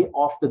 and then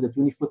thereafter the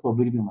 25th of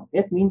every month.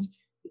 That means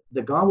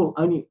the guy will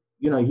only,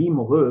 him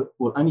or her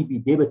will only be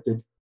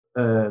debited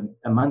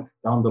a month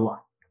down the line,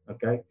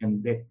 okay?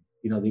 And that,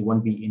 there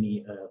won't be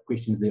any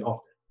questions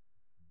thereafter.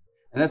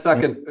 And that's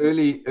like an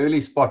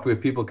early spot where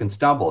people can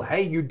stumble.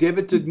 Hey, you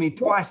debited me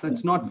twice.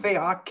 That's not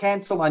fair. I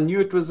cancel. I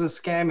knew it was a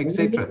scam,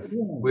 etc.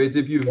 Whereas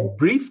if you've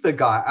briefed the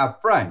guy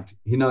up front,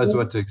 he knows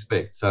what to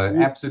expect. So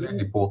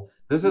absolutely, Paul.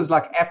 This is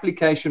like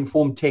application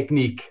form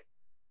technique.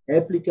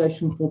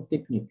 Application form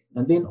technique.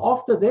 And then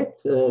after that,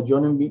 do you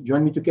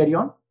want me to carry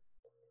on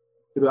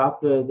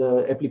throughout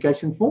the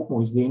application form,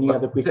 or is there any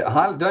other question?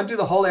 Don't do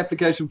the whole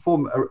application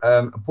form,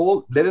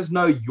 Paul. Let us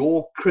know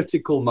your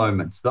critical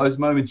moments, those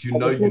moments you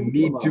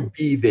need to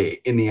be there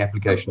in the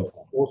application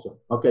form. Awesome.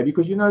 Okay,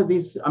 because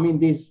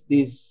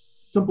there's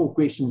simple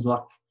questions like,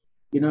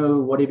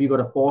 what have you got,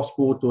 a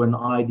passport or an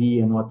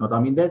ID and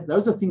whatnot.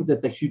 Those are things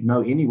that they should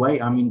know anyway.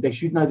 They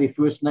should know their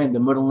first name,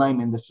 the middle name,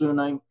 and the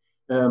surname.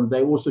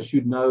 They also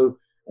should know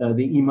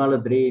the email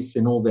address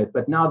and all that.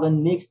 But now the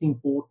next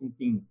important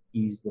thing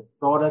is the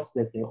products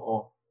that they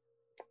are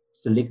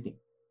selecting.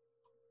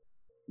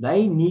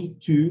 They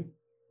need to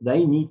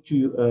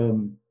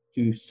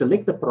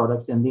select the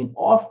products, and then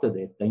after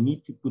that, they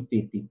need to put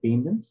their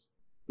dependents,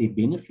 their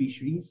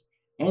beneficiaries,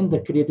 and the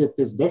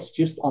creditors. That's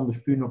just on the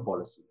funeral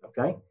policy,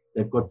 okay?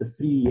 They've got the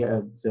three,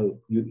 so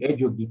you add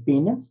your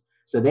dependents.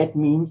 So that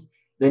means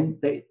then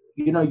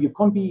you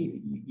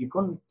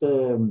can't,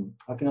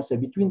 how can I say,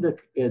 between the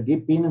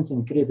dependents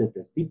and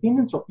creditors.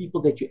 Dependents are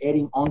people that you're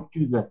adding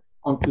onto the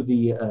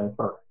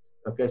product,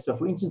 okay? So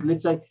for instance,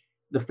 let's say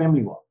the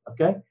family one,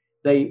 okay?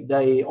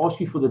 They ask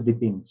you for the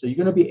dependents. So you're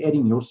going to be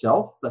adding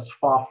yourself plus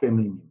 5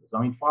 family members.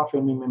 I mean, 5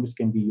 family members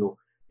can be your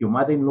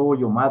mother-in-law,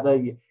 your mother,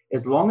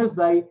 as long as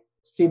they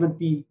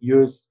 70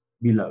 years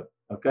below,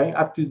 okay,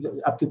 up to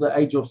the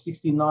age of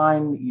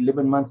 69,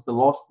 11 months,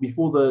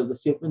 before the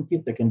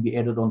 70th, they can be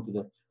added onto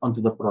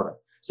the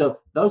product. So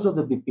those are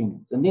the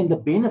dependents. And then the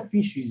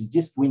beneficiaries,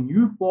 just when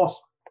you pass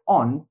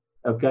on,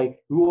 okay,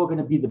 who are going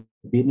to be the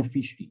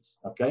beneficiaries,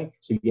 okay?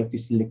 So you have to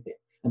select that.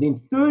 And then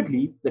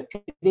thirdly, the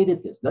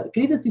creditors. The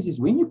creditors is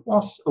when you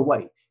pass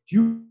away,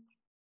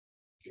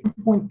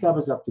 DuPont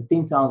covers up to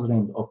 10,000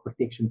 Rand of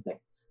protection plan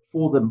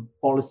for the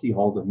policy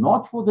holder,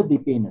 not for the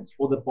dependents,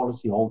 for the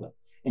policy holder.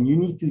 And you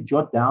need to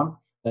jot down,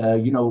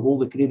 all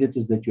the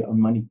creditors that you owe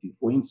money to.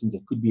 For instance,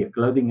 it could be a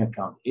clothing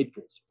account,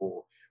 Edgar's,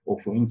 or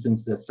for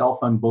instance, a cell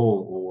phone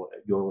bill, or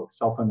your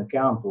cell phone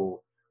account,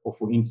 or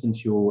for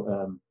instance,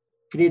 your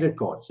credit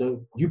card.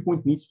 So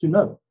DuPont needs to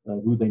know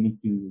who they need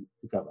to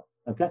cover.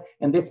 Okay,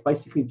 and that's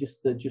basically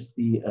just the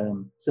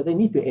so they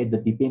need to add the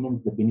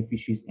dependents, the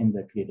beneficiaries, and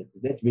the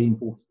creditors. That's very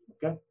important.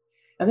 Okay,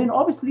 and then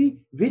obviously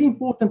very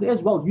important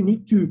as well, you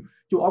need to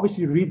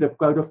obviously read the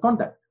code of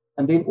conduct.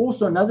 And then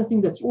also another thing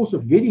that's also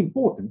very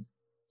important.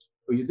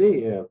 Are you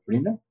there,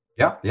 Brendan?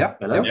 Yeah.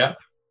 Hello. Yeah.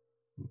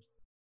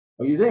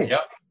 Are you there?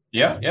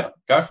 Yeah.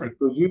 Go for it.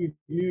 Because you.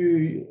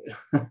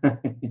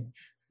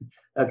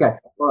 Okay.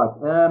 All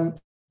right.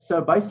 So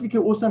basically,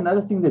 also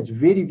another thing that's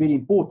very, very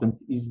important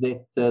is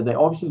that they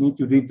obviously need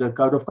to read the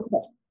code of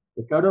conduct.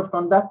 The code of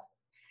conduct.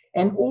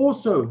 And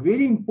also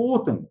very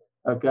important,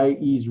 okay,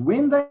 is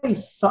when they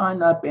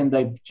sign up and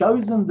they've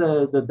chosen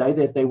the day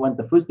that they want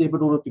the first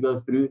debit order to go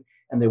through,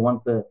 and they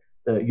want the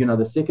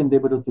second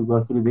debit order to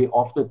go through,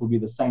 thereafter it will be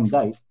the same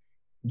day.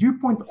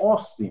 DuPont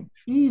asks them,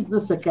 is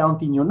this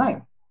account in your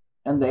name?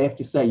 And they have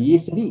to say,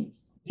 yes, it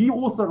is. Do you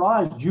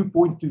authorize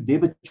DuPont to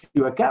debit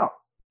your account?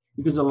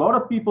 Because a lot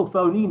of people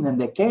phone in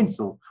and they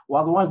cancel.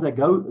 Well, otherwise they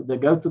go to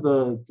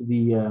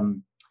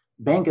the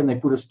bank and they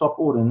put a stop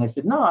order, and they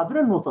said, no, I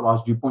didn't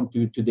authorize DuPont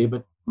to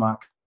debit my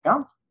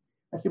account.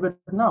 I said, but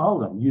no,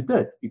 hold on, you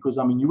did, because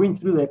I mean you went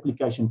through the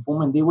application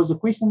form and there was a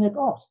question that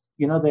asked,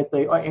 that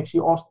they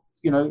actually asked,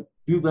 do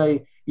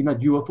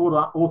you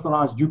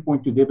authorize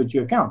DuPont to debit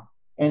your account?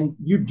 And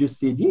you've just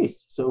said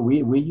yes. So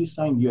where you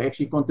saying you're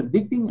actually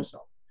contradicting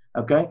yourself,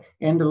 okay?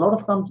 And a lot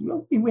of times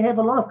we have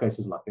a lot of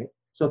cases like that.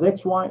 So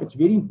that's why it's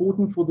very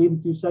important for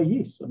them to say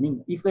yes. I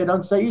mean, if they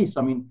don't say yes,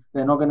 I mean,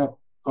 they're not going to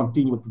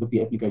continue with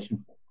the application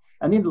form.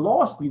 And then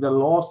lastly, the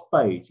last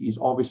page is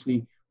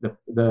obviously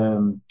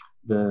the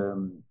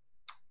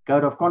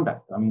code of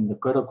conduct. I mean, the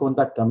code of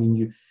conduct, I mean,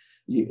 you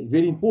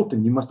very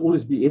important. You must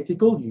always be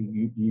ethical.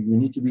 You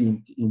need to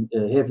be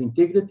have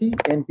integrity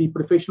and be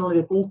professional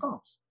at all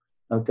times.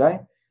 Okay.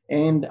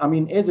 And I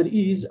mean, as it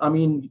is, I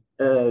mean,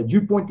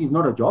 DuPont is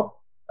not a job.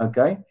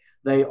 Okay.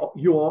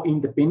 You are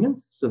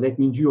independent, so that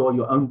means you are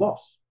your own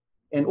boss.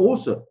 And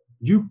also,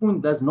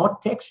 DuPont does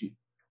not tax you.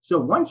 So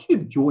once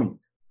you've joined,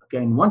 okay,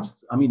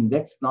 and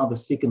that's now the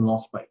second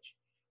last page,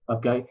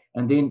 okay,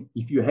 and then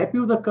if you're happy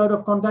with the code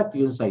of conduct,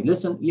 you'll say,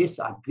 listen, yes,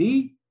 I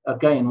agree,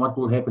 okay, and what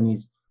will happen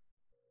is,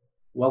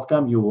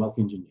 welcome, you're a wealth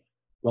engineer.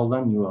 Well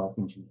done, you're a wealth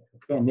engineer,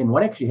 okay, and then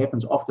what actually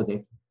happens after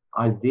that,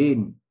 I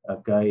think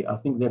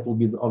that will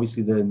be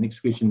obviously the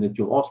next question that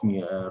you'll ask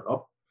me,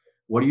 Rob.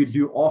 What do you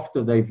do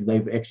after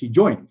they've actually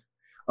joined?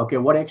 Okay,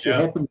 what actually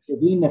happens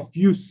within a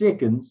few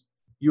seconds,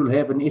 you'll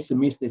have an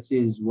SMS that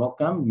says,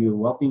 welcome, you're a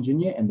wealth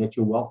engineer, and that's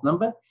your wealth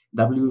number,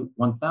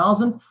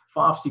 W1000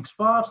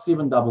 565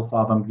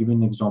 755. I'm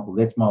giving an example.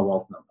 That's my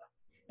wealth number.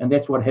 And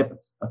that's what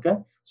happens. Okay,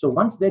 so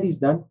once that is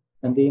done,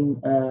 and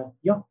then,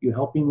 you're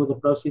helping with the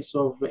process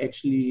of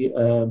actually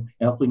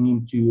helping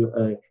him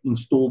to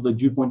install the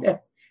DuPont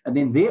app. And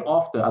then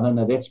thereafter, I don't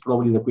know, that's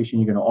probably the question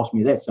you're going to ask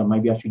me that. So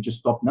maybe I should just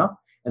stop now,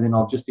 and then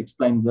I'll just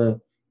explain the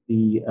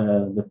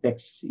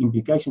tax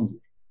implications.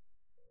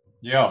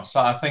 Yeah, so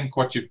I think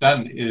what you've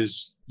done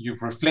is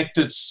you've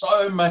reflected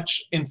so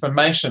much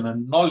information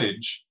and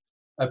knowledge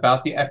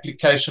about the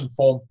application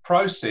form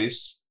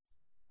process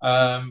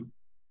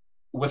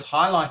with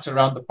highlights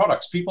around the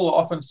products. People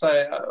often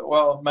say,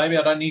 well, maybe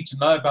I don't need to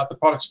know about the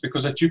products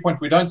because at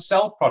DuPont we don't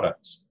sell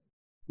products.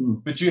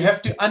 But you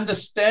have to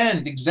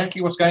understand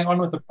exactly what's going on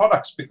with the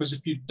products, because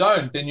if you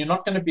don't, then you're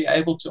not going to be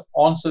able to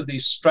answer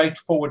these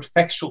straightforward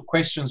factual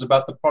questions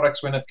about the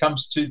products when it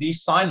comes to the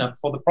sign up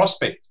for the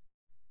prospect,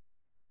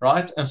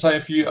 right? And so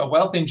if you're a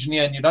wealth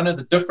engineer and you don't know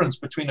the difference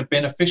between a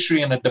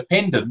beneficiary and a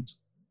dependent,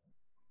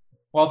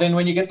 well, then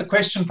when you get the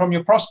question from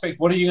your prospect,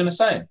 what are you going to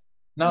say?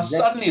 Now,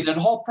 suddenly that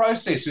whole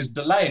process is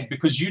delayed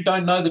because you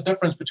don't know the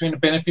difference between a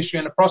beneficiary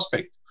and a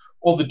prospect,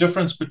 or the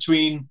difference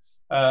between,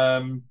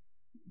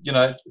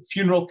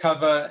 funeral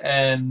cover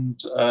and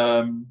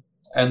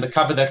the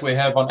cover that we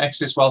have on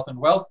Access Wealth and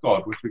Wealth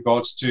Guard with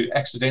regards to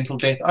accidental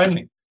death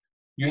only.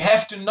 You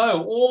have to know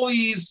all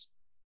these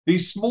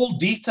small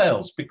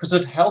details because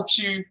it helps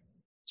you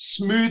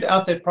smooth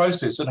out that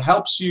process. It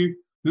helps you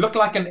look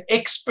like an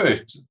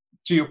expert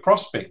to your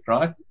prospect,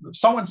 right?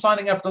 Someone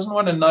signing up doesn't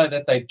want to know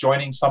that they're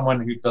joining someone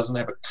who doesn't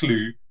have a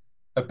clue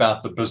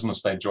about the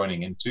business they're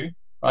joining into,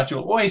 right?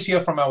 You'll always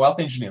hear from our wealth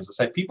engineers that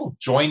say people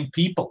join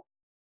people.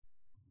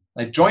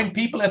 They join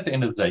people at the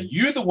end of the day.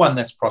 You're the one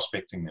that's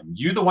prospecting them.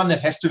 You're the one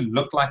that has to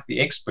look like the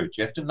expert.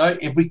 You have to know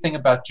everything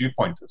about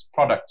DewPoint, its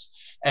products,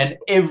 and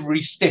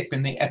every step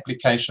in the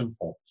application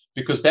form,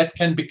 because that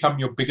can become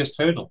your biggest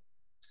hurdle.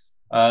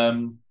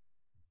 And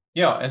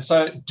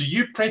so do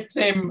you prep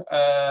them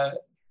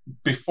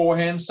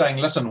beforehand saying,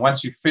 listen,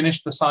 once you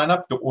finish the sign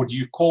up, or do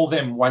you call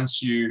them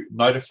once you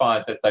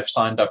notify that they've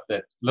signed up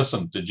that,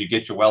 listen, did you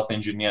get your wealth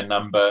engineer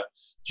number?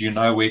 Do you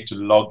know where to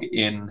log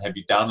in? Have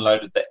you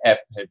downloaded the app?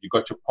 Have you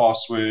got your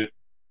password?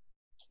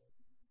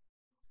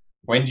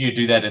 When do you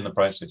do that in the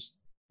process?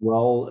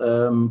 Well,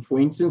 for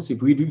instance,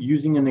 if we do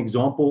using an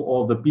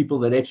example of the people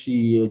that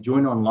actually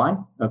join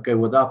online, okay,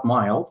 without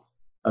my help,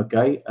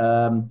 okay,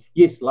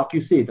 yes, like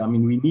you said, I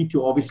mean, we need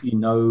to obviously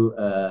know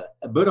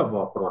a bit of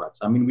our products.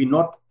 I mean, we're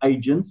not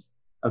agents,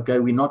 okay,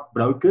 we're not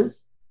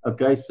brokers,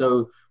 okay,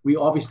 so we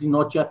obviously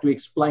not yet to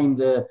explain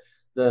the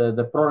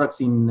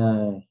products in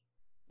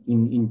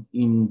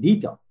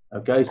detail.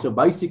 Okay, so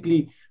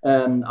basically,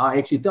 I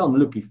actually tell them,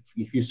 look,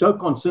 if you're so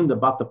concerned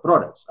about the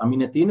products, I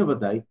mean, at the end of the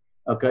day,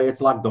 okay,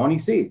 it's like Donnie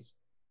says,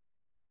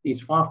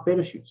 there's 5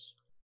 parachutes.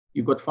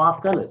 You've got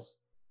 5 colors.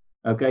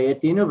 Okay,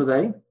 at the end of the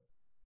day,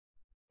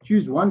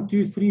 choose 1,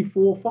 2, 3,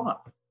 4, 5.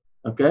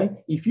 Okay,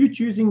 if you're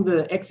choosing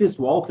the Access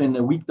Wealth and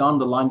a week down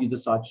the line you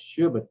decide,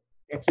 sure, but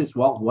Access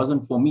Wealth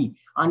wasn't for me,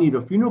 I need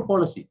a funeral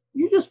policy.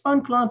 You just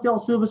phone Clientele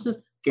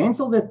Services,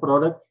 cancel that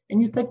product, and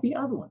you take the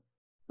other one.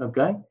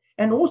 Okay,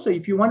 and also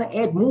if you want to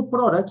add more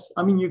products,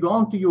 I mean, you go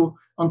onto your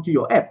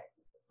app,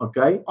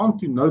 okay,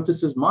 onto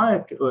notices,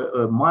 onto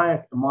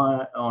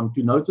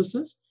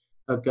notices,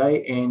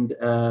 okay, and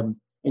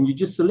you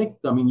just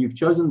select. I mean, you've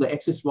chosen the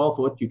Access Wealth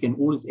for it. You can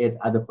always add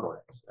other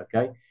products,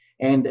 okay.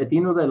 And at the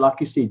end of the day, like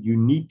you said, you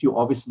need to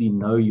obviously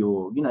know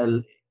you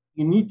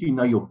need to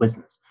know your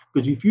business,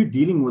 because if you're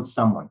dealing with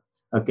someone,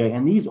 okay,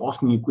 and he's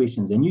asking you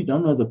questions and you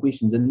don't know the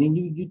questions, and then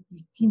you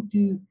tend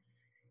to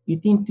they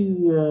think,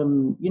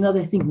 no,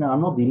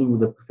 I'm not dealing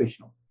with a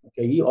professional.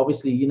 Okay, he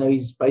obviously,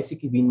 he's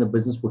basically been in the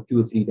business for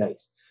 2 or 3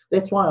 days.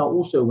 That's why I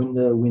also, when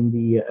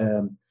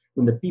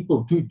the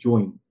people do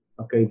join,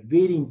 okay,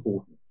 very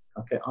important.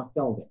 Okay, I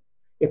tell them,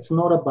 it's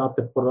not about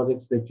the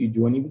products that you're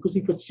joining, because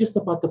if it's just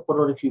about the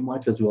products, you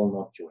might as well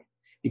not join,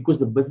 because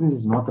the business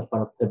is not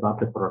about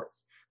the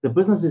products. The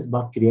business is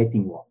about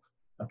creating wealth.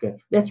 Okay,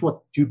 that's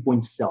what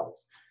DewPoint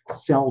sells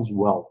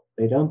wealth.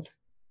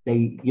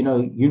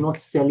 You're not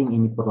selling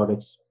any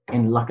products.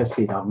 And like I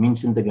said, I've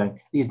mentioned again,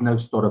 there's no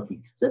starter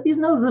fee. So there's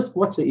no risk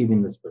whatsoever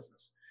in this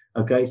business.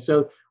 Okay,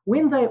 so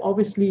when they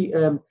obviously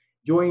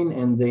join,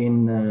 and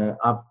then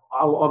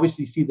I'll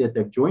obviously see that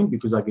they've joined,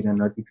 because I get a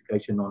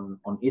notification on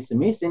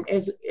SMS. And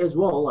as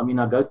well, I mean,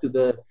 I go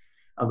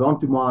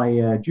onto my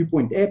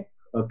DewPoint app.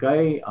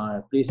 Okay,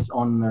 I press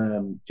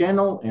on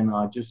channel, and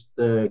I just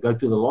go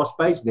to the last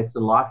page. That's the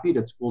live feed.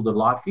 It's called the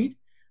live feed.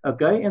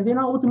 Okay, and then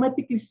I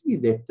automatically see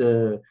that,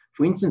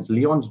 for instance,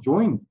 Leon's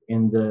joined,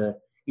 and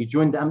he's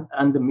joined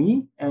under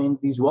me, and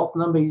his wealth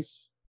number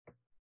is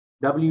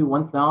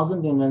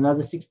W1000 and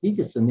another 6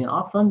 digits. And then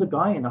I phone the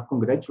guy and I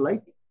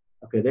congratulate him.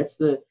 Okay, that's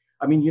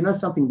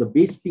something, the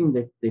best thing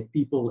that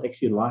people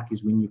actually like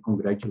is when you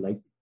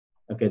congratulate them.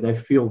 Okay, they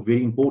feel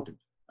very important.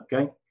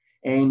 Okay,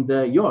 and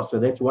so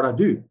that's what I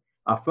do.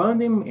 I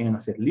phoned him and I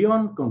said,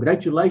 Leon,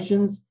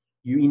 congratulations,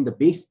 you're in the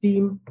best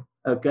team.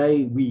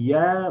 Okay,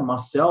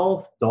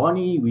 myself,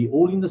 Donnie, we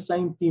all in the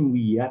same team.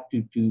 We have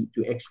to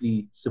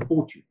actually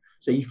support you.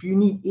 So if you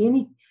need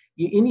any,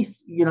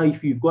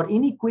 if you've got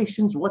any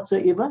questions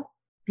whatsoever,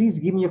 please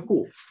give me a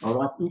call. All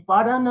right. If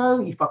I don't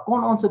know, if I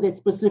can't answer that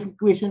specific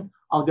question,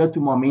 I'll go to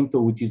my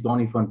mentor, which is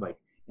Donnie van Wyk,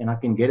 and I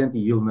can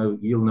guarantee he'll know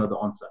the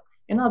answer.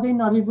 And then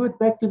I revert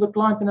back to the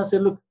client and I say,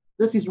 look,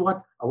 this is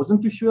what I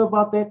wasn't too sure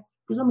about that,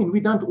 because I mean, we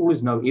don't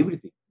always know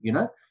everything,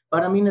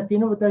 But I mean, at the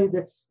end of the day,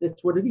 that's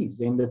what it is.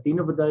 And at the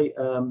end of the day,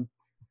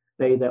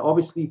 they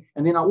obviously,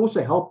 and then I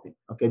also help them,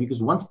 okay?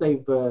 Because once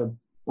they've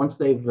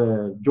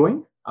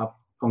joined, I've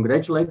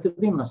congratulated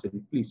them, and I said,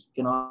 please,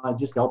 can I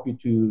just help you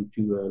to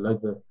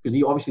load because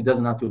he obviously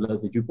doesn't have to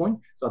load the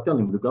DewPoint. So I tell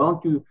him to go on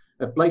to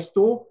a Play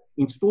Store,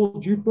 install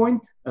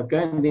DewPoint,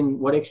 okay? And then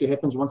what actually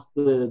happens once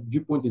the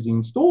DewPoint is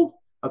installed,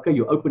 okay,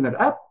 you open it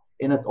up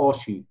and it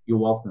asks you your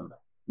wealth number.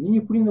 And then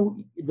you put in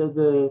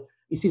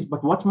he says,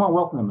 but what's my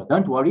wealth number?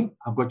 Don't worry,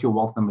 I've got your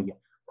wealth number here.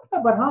 Okay,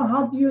 but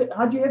how do you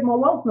have my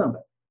wealth number?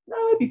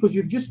 No, because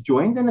you've just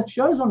joined and it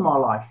shows on my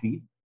live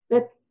feed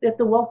that that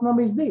the wealth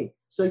number is there.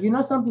 So you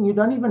know something, you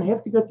don't even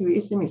have to go to your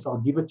SMS. I'll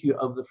give it to you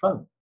over the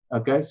phone.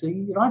 Okay, so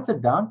he writes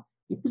it down.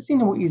 He puts in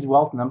his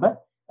wealth number.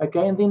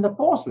 Okay, and then the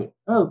password.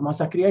 Oh, must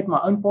I create my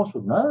own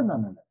password?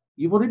 No.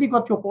 You've already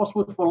got your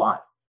password for life.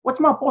 What's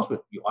my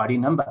password? Your ID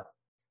number.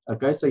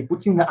 Okay, so he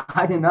puts in the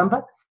ID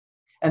number,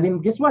 and then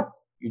guess what?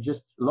 You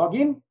just log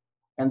in,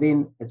 and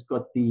then it's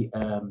got the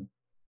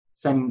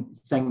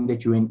saying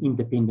that you're an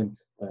independent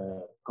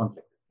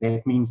contractor.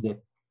 That means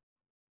that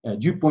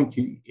Dew Point,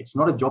 it's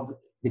not a job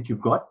that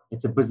you've got.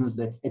 It's a business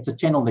it's a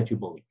channel that you're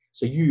building.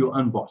 So you're your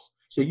own boss.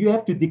 So you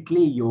have to declare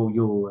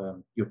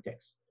your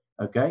tax.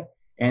 Okay.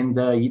 And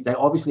they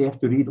obviously have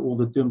to read all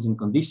the terms and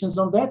conditions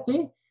on that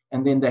there.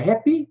 And then they're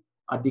happy.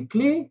 I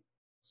declare,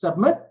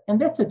 submit, and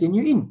that's it. And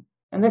you're in.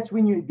 And that's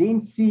when you then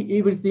see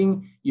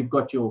everything. You've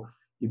got your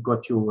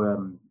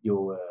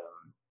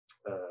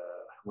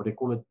what do you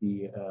call it?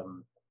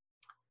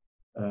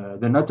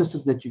 The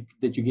notices that you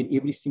get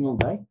every single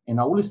day. And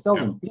I always tell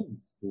them, please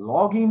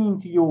log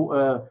into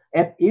your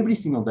app every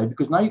single day,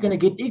 because now you're going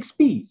to get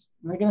XPs.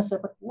 And they're going to say,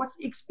 but what's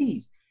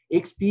XPs?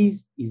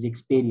 XPs is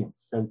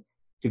experience. So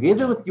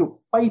together with your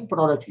paid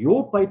product,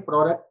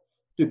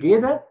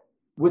 together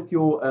with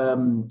your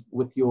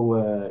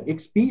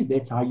XPs,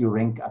 that's how you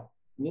rank up.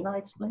 And then I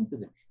explain to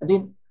them. And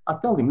then I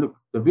tell them, look,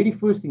 the very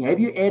first thing, have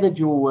you added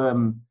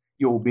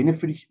your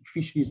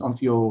beneficiaries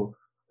onto your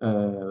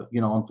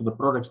onto the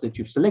products that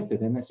you've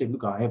selected? And they said,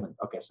 look, I haven't.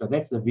 Okay, so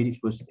that's the very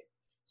first step.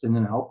 So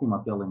then I help them. I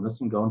tell them,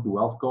 listen, go onto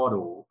WealthGuard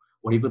or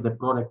whatever the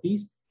product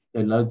is.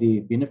 They load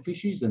their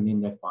beneficiaries, and then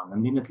they're fine.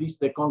 And then at least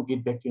they can't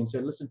get back to you and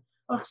say, listen,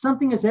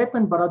 something has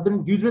happened, but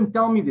you didn't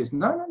tell me this.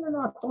 No,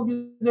 I told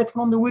you that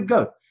from the word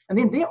go. And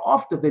then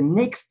thereafter, the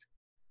next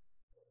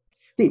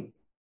step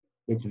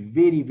that's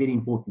very, very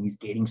important is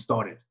getting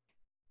started.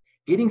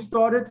 Getting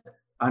started,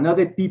 I know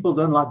that people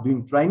don't like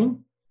doing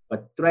training,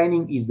 but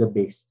training is the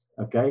best,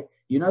 okay?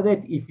 You know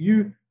that if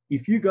you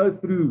go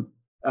through,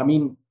 I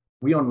mean,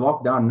 we're on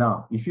lockdown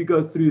now. If you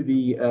go through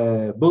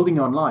the building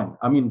online,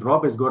 I mean,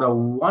 Rob has got a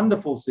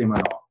wonderful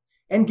seminar.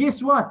 And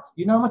guess what?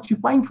 You know how much you're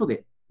paying for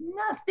that?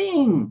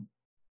 Nothing.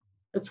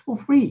 It's for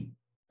free,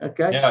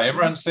 okay? Yeah,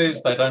 everyone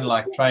says they don't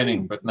like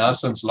training, but now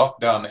since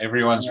lockdown,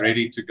 everyone's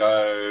ready to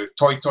go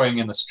toying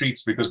in the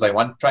streets because they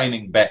want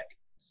training back.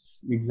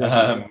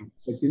 Exactly.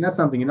 But you know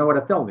something, you know what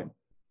I tell them?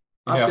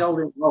 I tell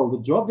them, well,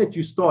 the job that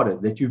you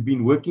started, that you've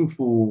been working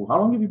for, how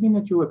long have you been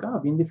at your work?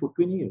 I've been there for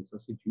 20 years. I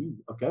said, gee,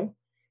 okay.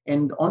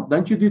 And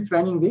don't you do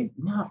training there?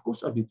 No, of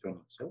course I do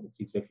training. So it's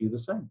exactly the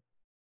same.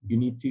 You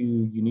need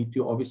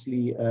to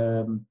obviously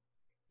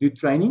do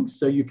training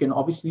so you can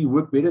obviously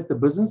work better at the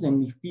business.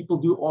 And if people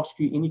do ask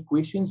you any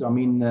questions, I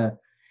mean,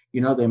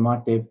 they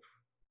might have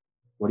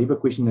whatever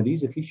question it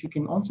is, at least you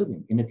can answer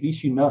them. And at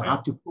least you know how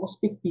to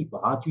prospect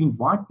people, how to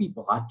invite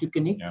people, how to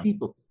connect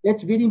people.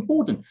 That's very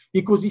important,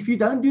 because if you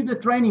don't do the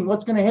training,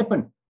 what's going to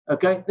happen?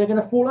 Okay, they're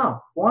going to fall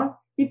out. Why?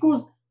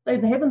 Because they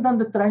haven't done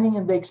the training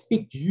and they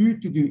expect you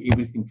to do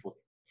everything for them.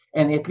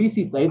 And at least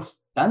if they've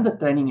done the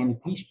training, and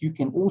at least you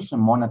can also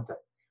monitor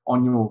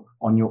on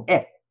your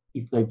app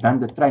if they've done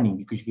the training,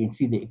 because you can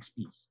see the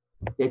XPs.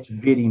 That's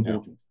very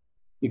important.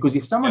 Because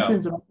if someone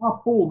turns around,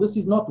 oh, Paul, this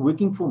is not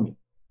working for me.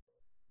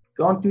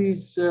 Go on to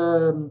his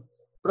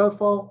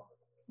profile.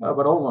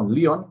 But hold on,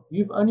 Leon,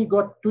 you've only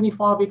got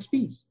 25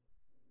 XPs.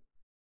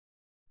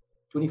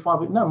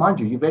 25, no, mind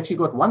you, you've actually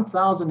got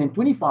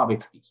 1,025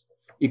 XPs,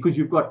 because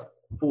you've got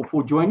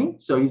for joining.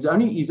 So he's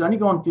only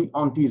gone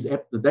onto his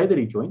app the day that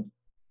he joined.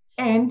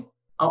 And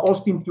I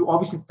asked him to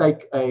obviously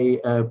take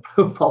a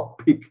profile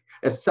pic,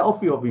 a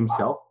selfie of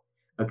himself.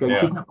 Okay, he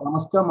says, no, I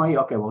must come here.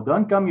 Okay, well,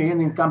 don't come here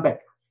and then come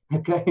back.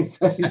 Okay,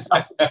 so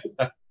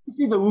you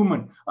see the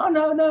woman. Oh,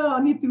 no,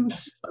 I need to.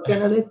 Okay,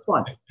 no, that's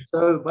fine.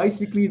 So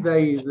basically,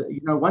 they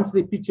once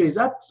their picture is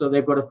up, so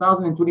they've got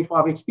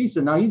 1,025 XP. So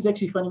now he's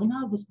actually finding,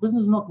 no, this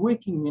business is not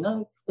working.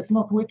 It's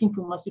not working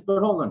for me. I said, but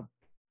hold on,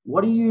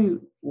 what are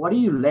you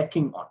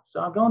lacking on?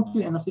 So I go on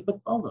to, and I said, but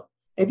hold on.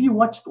 Have you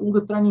watched all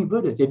the training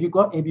videos?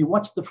 Have you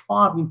watched the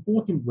 5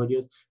 important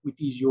videos,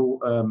 which is your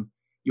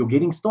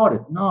getting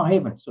started? No, I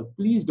haven't. So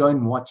please go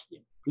and watch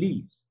them,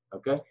 please.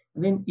 Okay.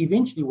 And then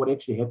eventually what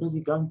actually happens, he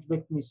goes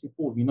back to me and says,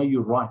 Paul,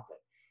 you're right.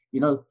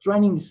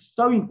 Training is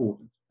so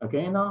important.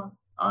 Okay. And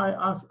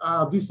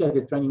I do say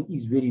that training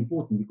is very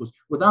important, because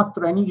without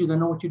training, you don't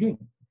know what you're doing.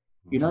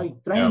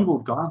 Training will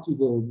guide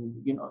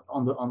you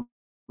on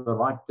the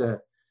right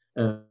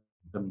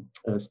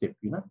step,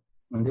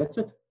 and that's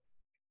it.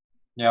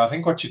 Yeah, I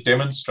think what you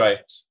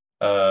demonstrate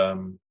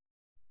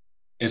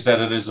is that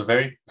it is a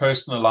very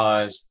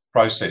personalized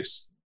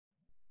process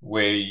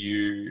where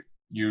you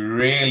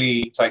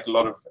really take a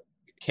lot of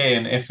care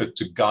and effort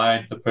to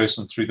guide the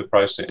person through the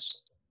process.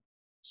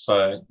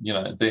 So,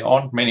 there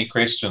aren't many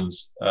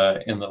questions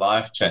in the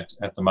live chat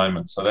at the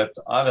moment. So that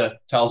either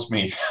tells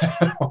me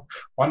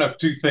one of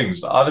two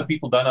things. Either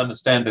people don't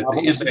understand that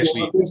there is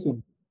actually...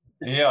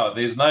 Yeah,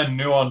 there's no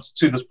nuance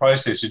to this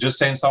process. You just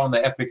send someone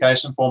the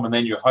application form and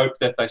then you hope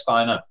that they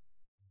sign up.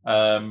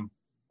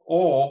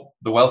 or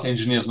the wealth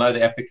engineers know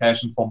the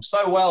application form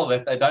so well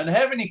that they don't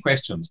have any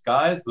questions.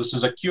 Guys, this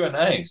is a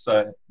Q&A,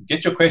 so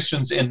get your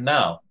questions in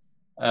now.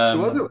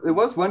 There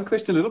was one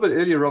question a little bit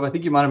earlier, Rob. I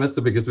think you might have missed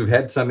it because we've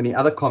had so many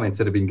other comments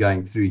that have been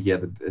going through here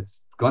that it's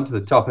gone to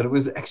the top, and it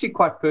was actually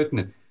quite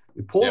pertinent.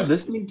 Paul,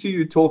 listening to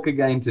you talk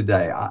again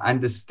today, I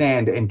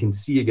understand and can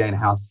see again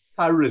how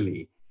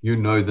thoroughly you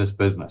know this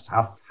business,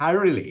 how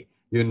thoroughly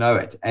you know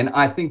it. And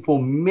I think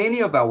for many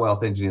of our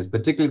wealth engineers,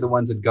 particularly the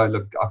ones that go,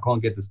 look, I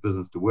can't get this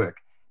business to work,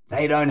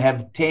 they don't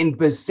have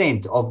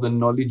 10% of the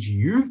knowledge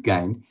you've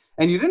gained.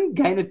 And you didn't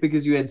gain it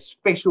because you had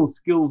special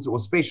skills or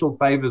special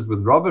favors with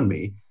Rob and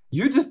me.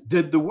 You just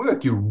did the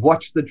work. You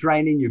watched the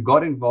training, you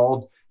got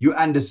involved, you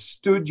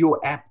understood your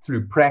app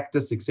through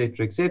practice,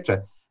 etc.,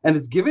 etc. And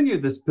it's given you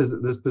this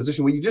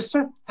position where you're just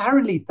so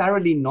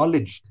thoroughly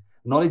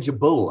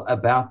knowledgeable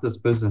about this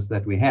business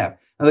that we have.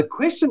 Now, the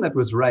question that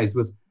was raised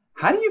was,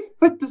 how do you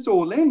fit this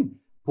all in?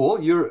 Paul,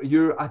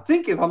 I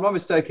think, if I'm not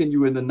mistaken,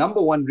 you were the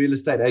number one real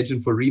estate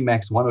agent for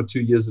Remax 1 or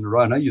 2 years in a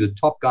row. I know you're the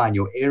top guy in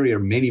your area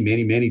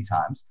many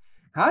times.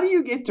 How do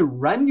you get to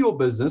run your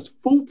business,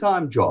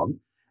 full-time job,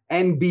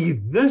 and be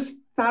this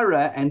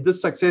thorough and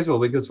this successful?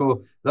 Because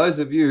for those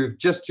of you who've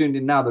just tuned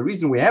in now, the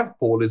reason we have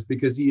Paul is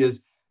because he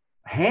is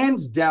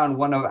hands down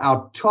one of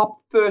our top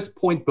first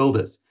point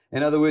builders.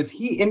 In other words,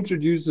 he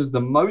introduces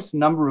the most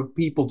number of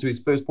people to his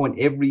first point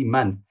every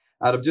month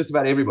out of just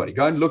about everybody.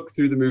 Go and look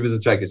through the movers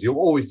and shakers. You'll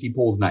always see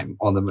Paul's name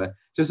on them.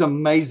 Just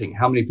amazing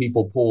how many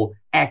people Paul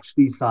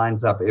actually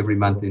signs up every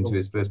month into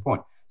his first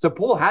point. So,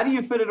 Paul, how do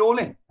you fit it all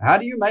in? How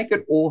do you make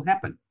it all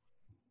happen?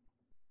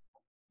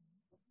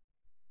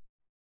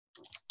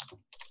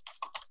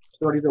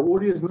 Sorry, the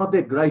audio is not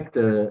that great.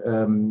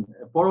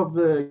 Part of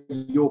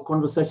your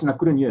conversation I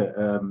couldn't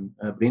hear,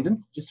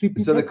 Brendan. Just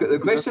repeat. So the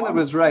question that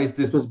was raised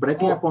is... It was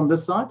breaking up on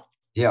this side.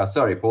 Yeah,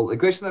 sorry, Paul. The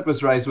question that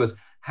was raised was,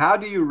 how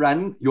do you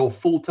run your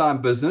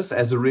full-time business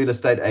as a real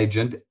estate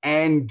agent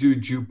and do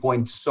Dew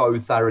Point so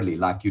thoroughly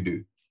like you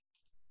do?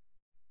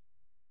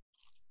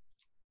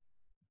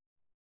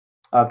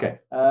 Okay.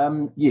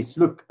 Yes.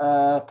 Look,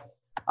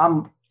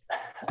 I'm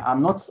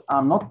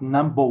not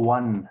number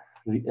one.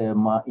 In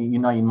my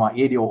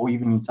area or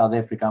even in South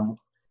Africa,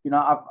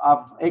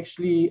 I've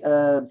actually,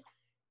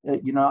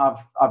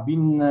 I've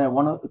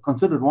been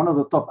considered one of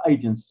the top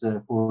agents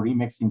for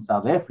Remax in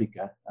South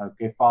Africa.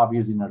 Okay, 5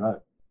 years in a row.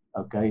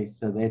 Okay,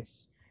 so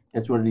that's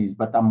what it is.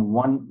 But I'm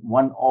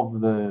one of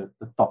the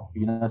top.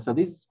 So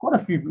there's quite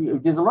a few.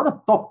 There's a lot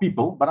of top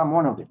people, but I'm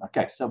one of them.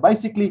 Okay, so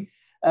basically,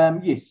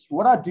 yes,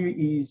 what I do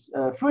is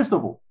first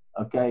of all,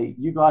 okay,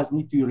 you guys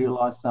need to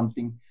realize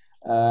something.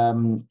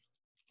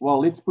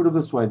 Well, let's put it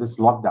this way, this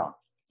lockdown,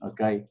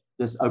 okay,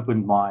 this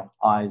opened my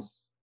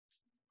eyes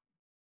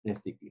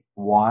drastically.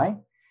 Why?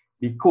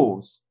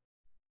 Because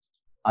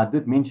I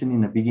did mention in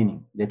the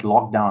beginning that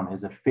lockdown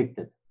has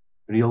affected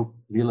real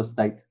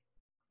estate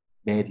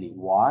badly.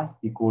 Why?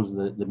 Because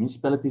the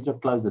municipalities are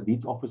closed, the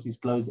deeds office is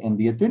closed, and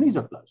the attorneys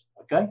are closed,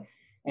 okay?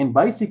 And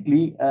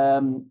basically,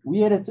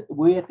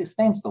 we're at a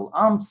standstill.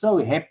 I'm so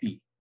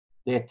happy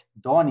that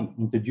Donnie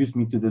introduced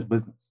me to this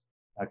business,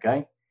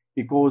 okay?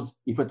 Because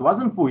if it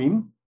wasn't for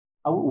him,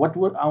 I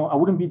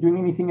wouldn't be doing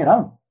anything at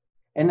home.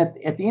 And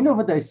at the end of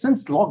the day,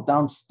 since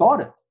lockdown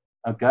started,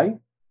 okay,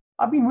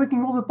 I've been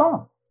working all the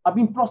time. I've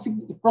been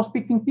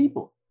prospecting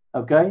people,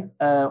 okay,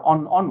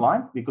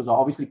 online, because I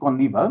obviously can't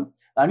leave home.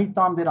 The only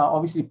time that I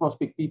obviously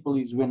prospect people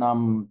is when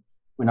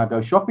I go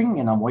shopping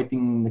and I'm waiting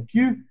in the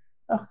queue,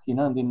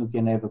 and then we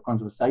can have a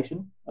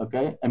conversation,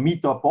 okay, a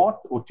meter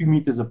apart or 2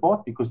 meters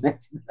apart, because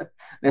that's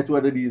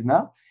what it is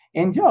now.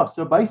 And yeah,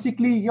 so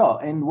basically, yeah,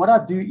 and what I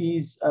do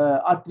is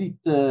I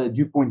treat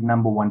Dew Point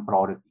number one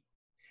priority.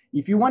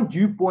 If you want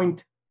Dew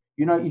Point,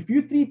 if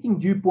you're treating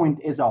Dew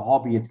Point as a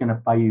hobby, it's going to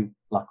pay you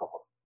like a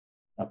hobby.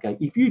 Okay.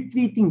 If you're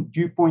treating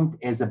Dew Point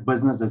as a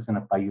business, it's going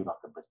to pay you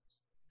like a business.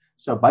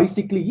 So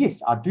basically,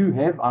 yes, I do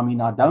have, I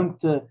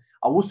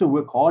also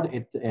work hard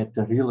at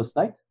the real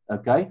estate.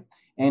 Okay.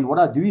 And what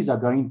I do is I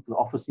go into the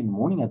office in the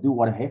morning, I do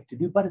what I have to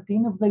do. But at the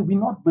end of the day, we're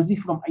not busy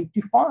from 8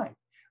 to 5.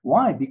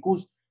 Why?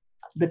 Because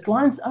the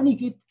clients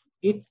only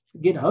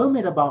get home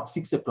at about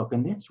 6 o'clock,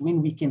 and that's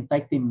when we can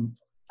take them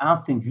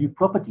out and view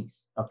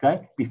properties,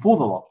 okay, before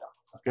the lockdown.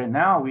 Okay,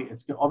 now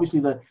it's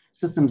obviously the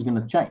system's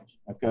going to change.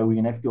 Okay, we're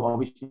going to have to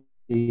obviously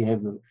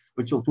have the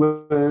virtual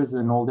tours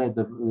and all that,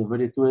 the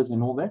video tours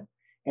and all that.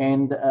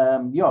 And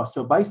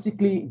so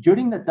basically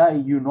during the day,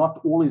 you're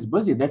not always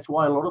busy. That's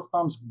why a lot of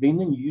times,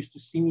 Brendan, you used to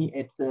see me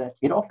at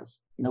head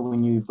office,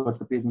 when you've got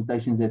the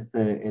presentations at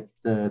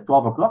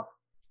 12 o'clock.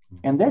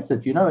 And that's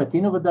it, at the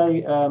end of the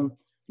day,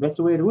 that's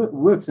the way it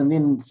works. And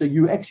then, so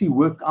you actually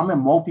work, I'm a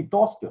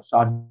multitasker. So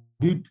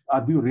I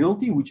do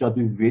realty, which I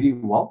do very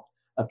well.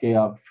 Okay,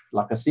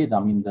 like I said,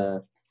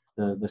 the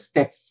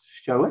stats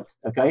show it.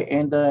 Okay,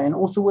 and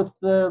also with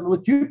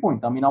Dew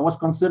Point. I was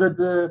considered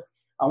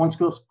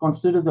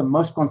the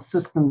most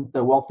consistent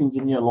wealth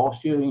engineer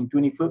last year in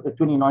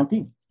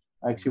 2019.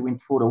 I actually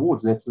went for the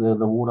awards. That's the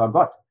award I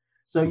got.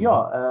 So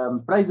yeah,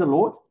 praise the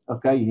Lord.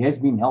 Okay, he has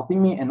been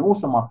helping me, and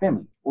also my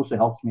family also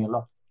helps me a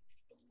lot.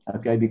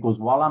 Okay, because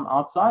while I'm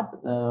outside,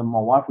 my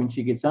wife, when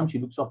she gets home, she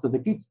looks after the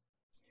kids.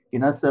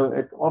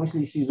 So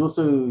obviously she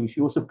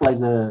also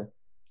plays a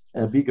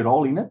big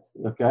role in it.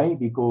 Okay,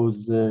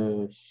 because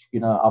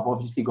I've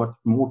obviously got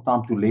more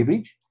time to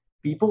leverage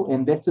people,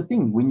 and that's the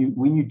thing. When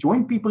you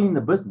join people in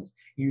the business,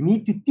 you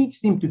need to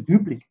teach them to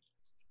duplicate.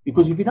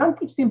 Because if you don't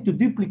teach them to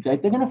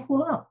duplicate, they're going to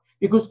fall out.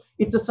 Because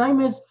it's the same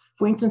as,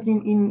 for instance,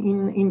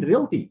 in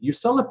realty. You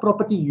sell a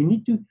property, you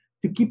need to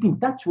keep in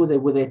touch with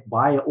that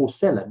buyer or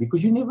seller,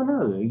 because you never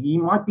know. He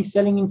might be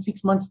selling in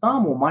 6 months'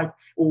 time,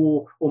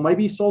 or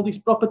maybe he sold his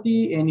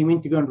property and he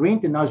went to go and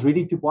rent and now he's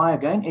ready to buy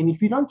again. And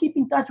if you don't keep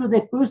in touch with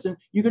that person,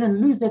 you're going to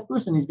lose that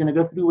person. He's going to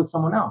go through with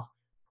someone else.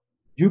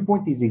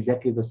 Viewpoint is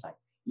exactly the same.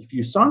 If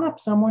you sign up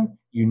someone,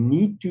 you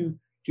need to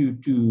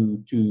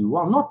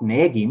well, not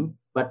nag him,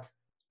 but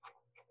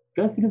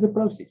go through the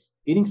process.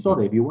 Getting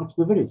started. Have you watched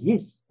the videos?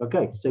 Yes.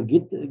 Okay. So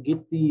get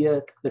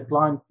the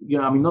client,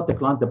 not the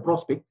client, the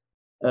prospect,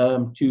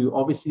 to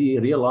obviously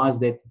realize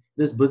that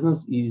this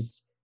business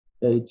is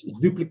it's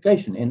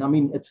duplication, and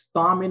it's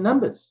time and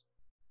numbers.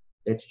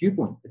 That's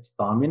Viewpoint. It's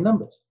time and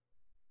numbers.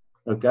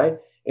 Okay.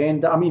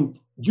 And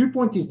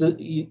Viewpoint is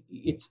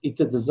it's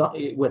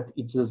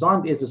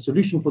designed as a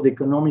solution for the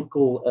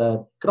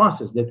economical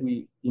crisis that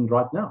we in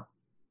right now.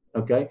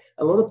 Okay,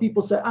 a lot of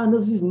people say, "Oh, no,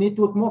 this is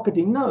network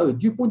marketing." No,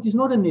 Viewpoint is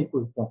not a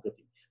network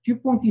marketing.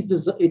 Viewpoint is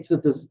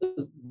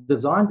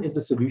designed as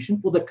a solution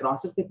for the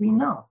crisis that we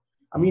now.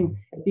 At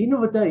the end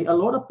of the day, a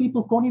lot of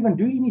people can't even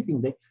do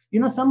anything.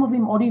 Some of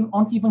them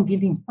aren't even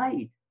getting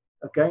paid.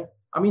 Okay,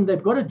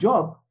 they've got a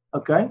job.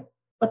 Okay,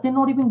 but they're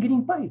not even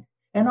getting paid.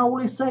 And I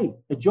always say,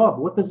 a job.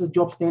 What does a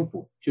job stand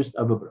for? Just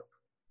overbroke.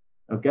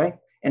 Okay.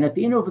 And at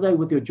the end of the day,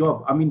 with your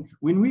job,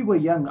 when we were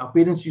young, our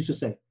parents used to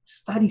say,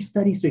 study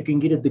so you can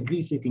get a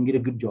degree, so you can get a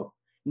good job.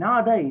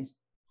 Nowadays,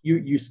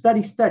 you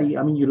study.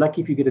 You're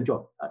lucky if you get a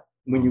job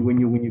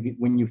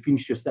when you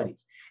finish your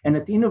studies. And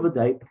at the end of the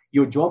day,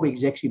 your job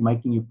is actually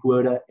making you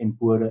poorer and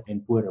poorer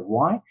and poorer.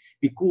 Why?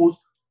 Because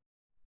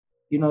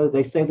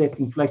they say that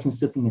inflation is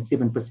sitting at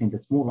 7%.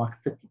 It's more like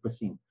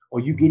 30%. Are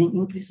you getting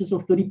increases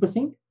of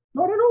 30%?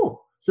 Not at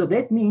all. So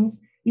that means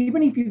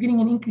even if you're getting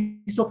an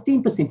increase of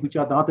 10%, which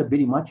I doubt it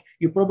very much,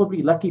 you're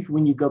probably lucky if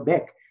when you go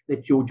back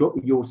that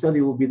your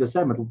salary will be the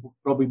same. It will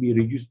probably be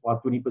reduced by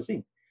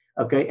 20%.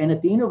 Okay. And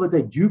at the end of the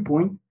day,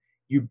 Viewpoint,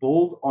 you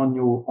build on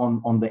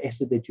the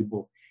asset that you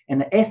build.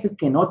 And the asset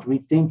cannot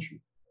retrench you,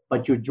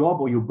 but your job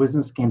or your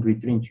business can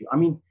retrench you.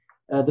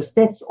 The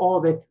stats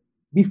are that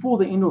before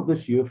the end of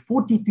this year,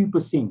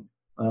 42%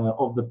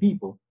 of the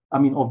people,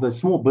 of the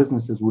small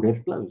businesses would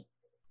have closed.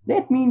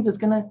 That means it's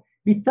going to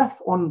be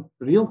tough on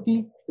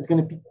realty. It's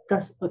going to be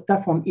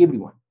tough on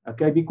everyone.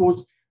 Okay.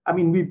 Because,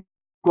 we've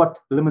got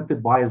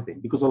limited buyers then,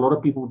 because a lot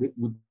of people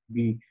would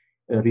be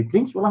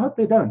retrenched. Well, I hope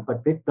they don't,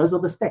 but those are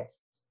the stats.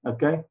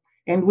 Okay.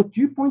 And with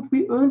Viewpoint,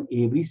 we earn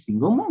every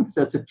single month.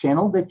 So it's a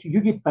channel that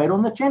you get paid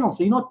on the channel.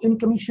 So you're not in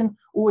commission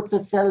or it's a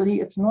salary.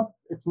 It's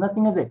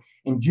nothing of that.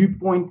 And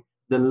Viewpoint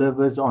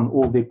delivers on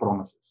all their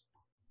promises,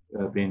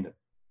 Brendan.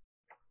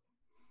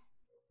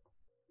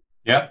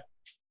 Yeah,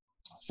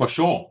 for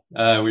sure.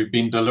 We've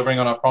been delivering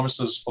on our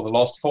promises for the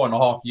last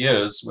 4.5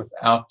 years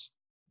without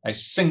a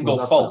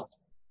single fault.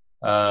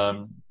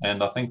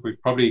 And I think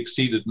we've probably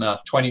exceeded now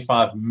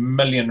 25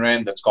 million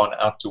rand that's gone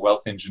out to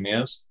wealth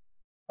engineers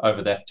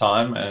over that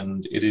time,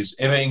 and it is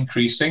ever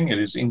increasing. It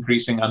is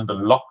increasing under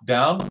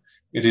lockdown.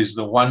 It is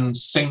the one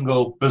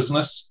single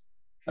business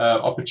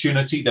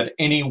opportunity that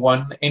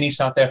any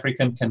South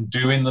African can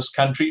do in this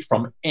country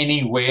from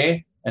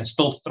anywhere and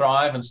still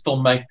thrive and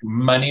still make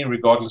money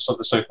regardless of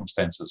the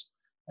circumstances.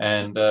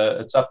 And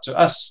it's up to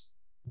us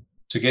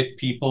to get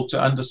people to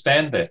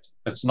understand that.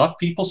 It's not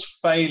people's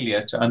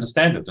failure to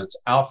understand it. It's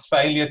our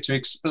failure to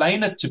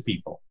explain it to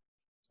people.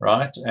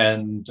 Right.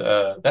 And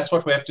that's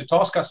what we have to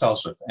task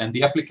ourselves with. And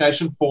the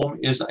application form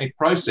is a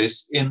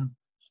process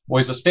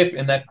is a step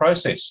in that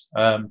process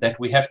that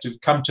we have to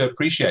come to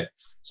appreciate.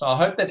 So I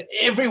hope that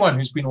everyone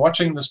who's been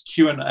watching this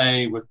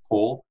Q&A with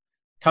Paul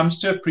comes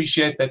to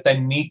appreciate that they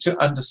need to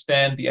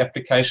understand the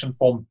application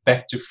form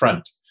back to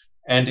front.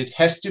 And it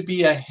has to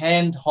be a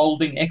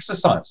hand-holding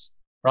exercise,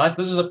 right?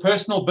 This is a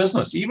personal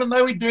business, even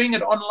though we're doing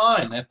it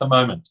online at the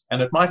moment,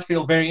 and it might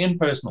feel very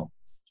impersonal.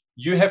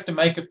 You have to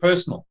make it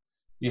personal.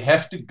 You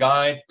have to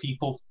guide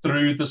people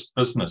through this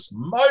business,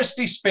 most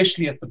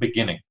especially at the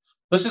beginning.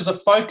 This is a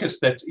focus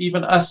that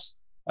even us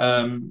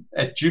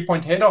at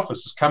Viewpoint head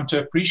office has come to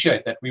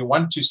appreciate, that we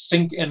want to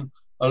sink in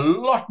a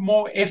lot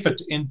more effort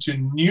into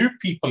new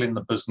people in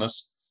the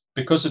business,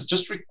 because it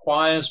just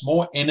requires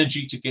more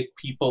energy to get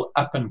people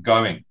up and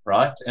going,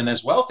 right? And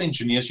as wealth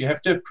engineers, you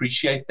have to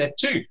appreciate that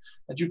too,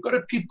 that you've got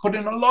to put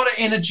in a lot of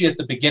energy at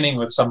the beginning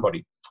with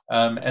somebody.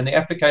 And the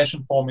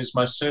application form is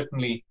most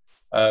certainly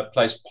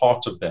plays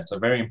part of that, a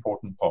very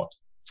important part.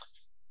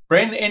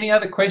 Bren, any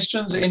other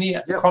questions, any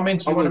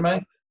comments you want to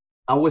make?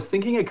 I was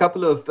thinking a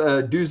couple of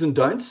do's and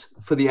don'ts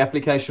for the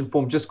application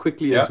form just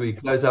quickly as we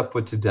close up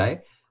for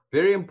today.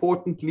 Very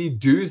importantly,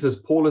 do's, as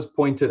Paul has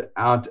pointed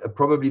out,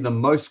 probably the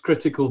most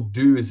critical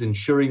do is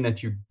ensuring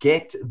that you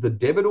get the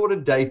debit order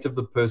date of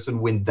the person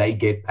when they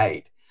get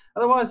paid.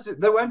 Otherwise,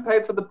 they won't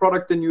pay for the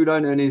product and you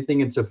don't earn anything.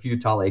 It's a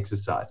futile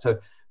exercise. So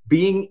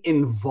being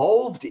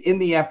involved in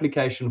the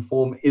application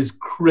form is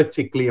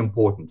critically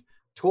important.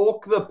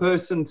 Talk the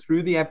person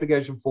through the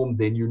application form,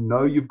 then you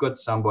know you've got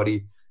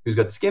somebody who's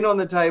got skin on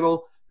the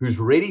table, who's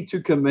ready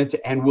to commit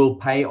and will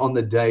pay on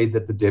the day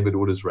that the debit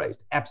order is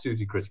raised.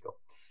 Absolutely critical.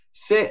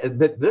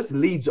 But this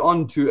leads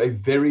on to a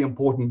very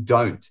important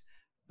don't.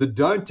 The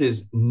don't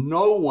is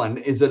no one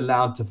is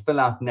allowed to fill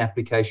out an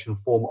application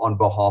form on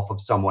behalf of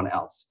someone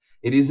else.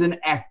 It is an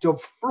act of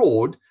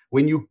fraud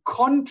when you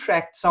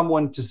contract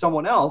someone to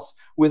someone else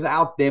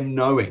without them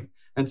knowing.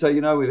 And so,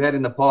 we've had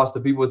in the past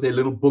the people with their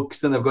little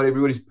books and they've got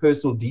everybody's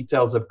personal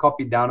details they've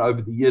copied down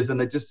over the years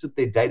and they just sit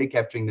there data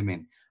capturing them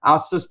in. Our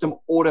system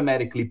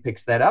automatically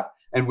picks that up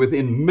and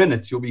within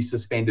minutes you'll be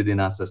suspended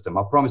in our system.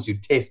 I promise you,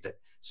 test it.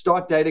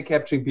 Start data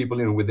capturing people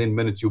in, and within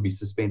minutes you'll be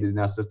suspended in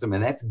our system,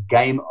 and that's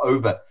game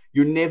over.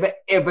 You never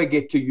ever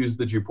get to use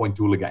the DewPoint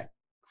tool again.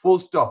 Full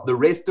stop. The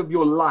rest of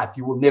your life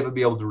you will never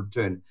be able to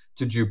return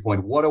to DewPoint.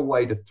 What a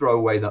way to throw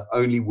away the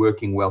only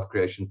working wealth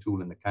creation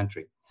tool in the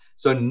country.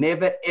 So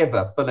never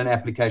ever fill an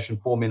application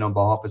form in on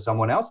behalf of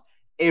someone else.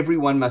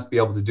 Everyone must be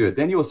able to do it.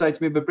 Then you'll say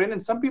to me, but Brendan,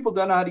 some people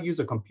don't know how to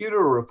use a computer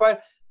or a phone.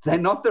 They're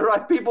not the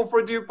right people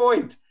for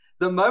DewPoint.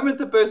 The moment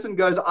the person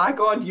goes, I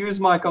can't use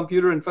my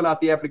computer and fill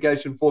out the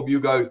application form, you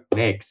go,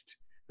 next.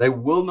 They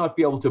will not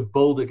be able to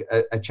build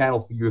a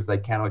channel for you if they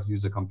cannot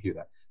use a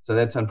computer. So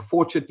that's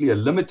unfortunately a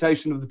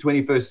limitation of the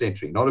 21st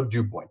century, not of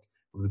DewPoint,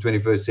 of the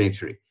 21st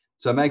century.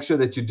 So make sure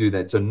that you do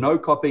that. So no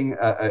copying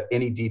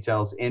any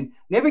details in.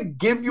 Never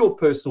give your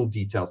personal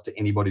details to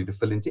anybody to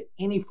fill into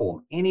any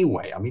form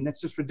anyway. I mean, that's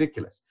just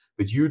ridiculous.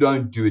 But you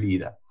don't do it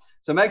either.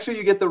 So make sure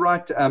you get the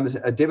right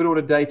debit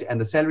order date and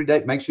the salary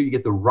date. Make sure you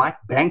get the right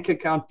bank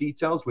account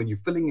details when you're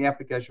filling the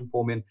application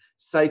form in.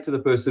 Say to the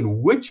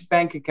person, which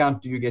bank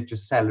account do you get your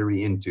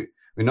salary into?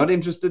 We're not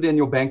interested in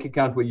your bank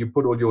account where you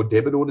put all your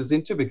debit orders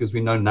into because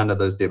we know none of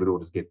those debit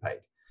orders get paid.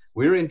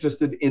 We're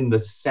interested in the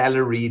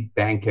salaried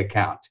bank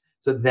account.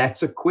 So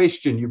that's a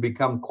question you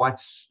become quite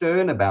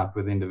stern about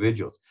with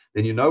individuals.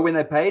 Then you know when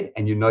they're paid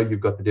and you know you've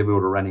got the debit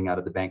order running out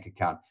of the bank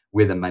account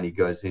where the money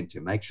goes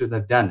into. Make sure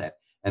they've done that.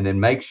 And then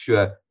make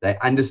sure they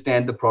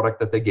understand the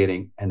product that they're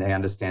getting and they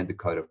understand the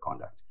code of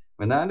conduct.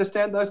 When they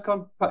understand those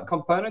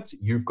components,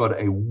 you've got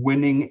a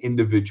winning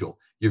individual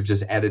you've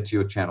just added to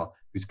your channel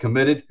who's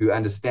committed, who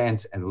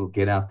understands, and will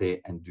get out there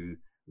and do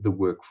the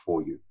work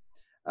for you.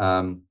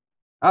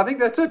 I think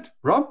that's it,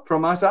 Rob,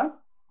 from my side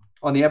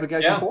on the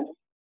application form.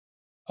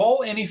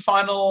 Paul, any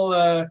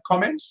final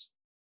comments?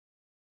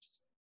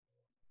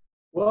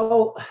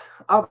 Well,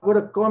 I've got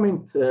a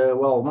comment.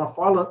 My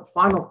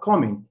final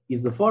comment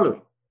is the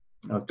following.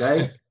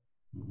 Okay,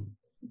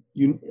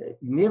 you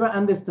never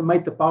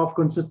underestimate the power of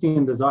consistency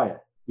and desire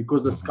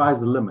because the sky's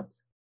the limit.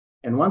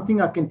 And one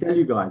thing I can tell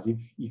you guys, if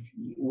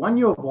 1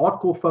 year of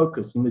hardcore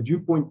focus in the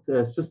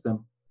DewPoint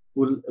system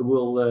will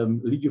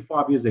lead you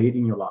 5 years ahead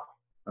in your life.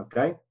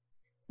 Okay,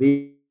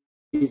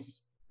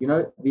 there's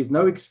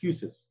no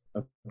excuses.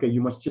 Okay,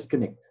 you must just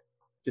connect.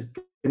 Just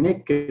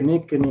connect.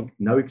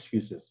 No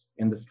excuses,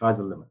 and the sky's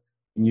the limit.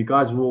 And you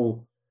guys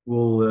will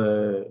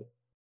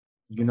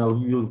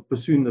you'll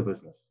pursue the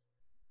business.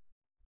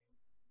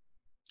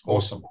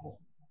 Awesome.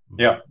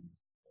 Yeah,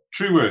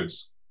 true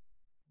words.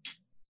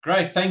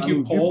 Great, thank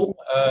you, Paul.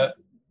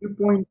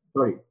 DewPoint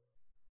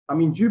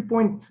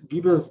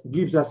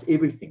gives us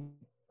everything.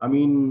 I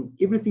mean,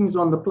 everything's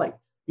on the plate.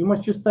 You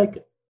must just take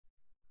it.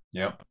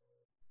 Yeah.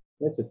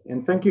 That's it.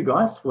 And thank you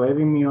guys for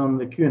having me on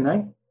the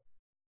Q&A.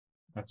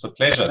 That's a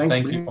pleasure.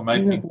 Thank you for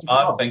making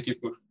time. Thank you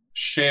for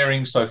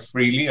sharing so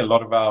freely. A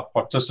lot of our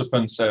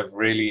participants have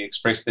really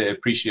expressed their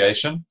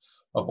appreciation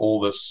of all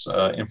this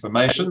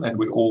information that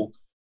we all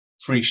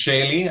free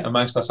sharely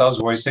amongst ourselves.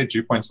 We always said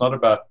DewPoint's not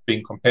about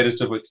being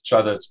competitive with each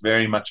other. It's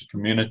very much a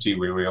community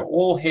where we are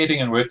all heading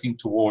and working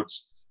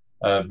towards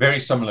very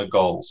similar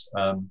goals.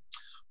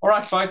 All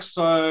right, folks.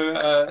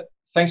 So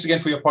thanks again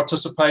for your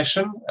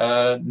participation.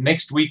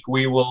 Next week,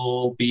 we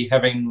will be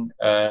having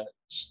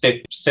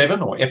step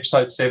 7 or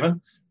episode 7,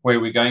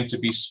 where we're going to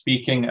be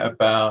speaking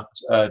about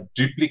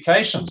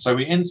duplication. So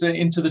we enter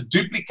into the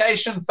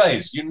duplication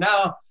phase. You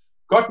now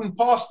gotten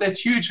past that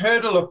huge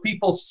hurdle of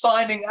people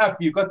signing up.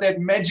 You've got that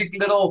magic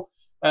little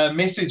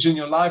message in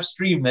your live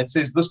stream that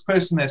says this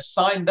person has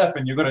signed up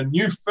and you've got a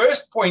new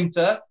first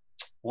pointer.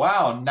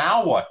 Wow,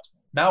 now what?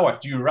 Now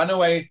what? Do you run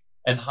away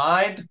and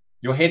hide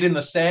your head in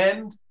the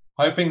sand,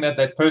 hoping that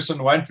that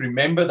person won't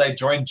remember they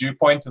joined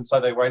DewPoint and so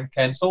they won't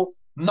cancel?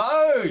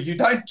 No, you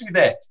don't do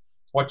that.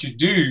 What you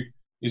do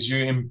is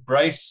you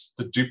embrace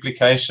the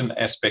duplication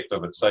aspect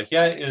of it. So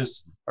here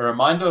is a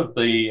reminder of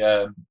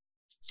the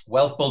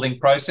wealth building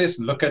process.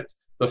 Look at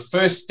the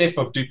first step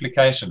of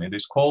duplication. It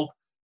is called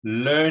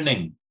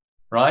learning,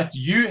 right?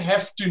 You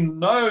have to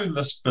know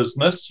this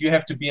business. You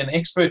have to be an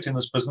expert in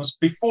this business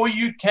before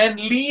you can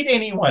lead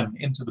anyone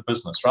into the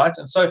business, right?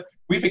 And so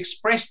we've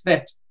expressed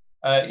that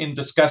in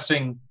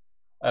discussing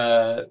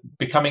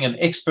becoming an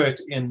expert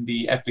in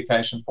the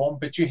application form,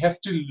 but you have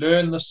to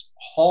learn this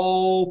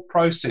whole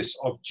process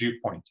of Dew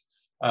Point.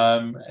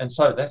 And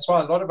so that's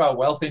why a lot of our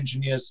wealth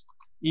engineers,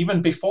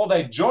 even before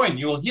they join,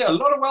 you'll hear a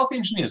lot of wealth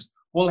engineers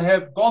will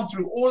have gone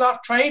through all our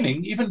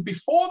training even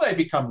before they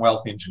become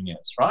wealth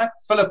engineers, right?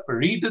 Philip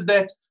Farid did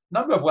that. A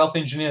number of wealth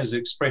engineers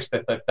expressed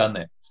that they've done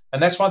that.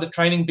 And that's why the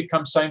training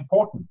becomes so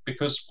important,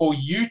 because for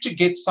you to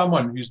get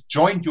someone who's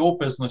joined your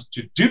business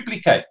to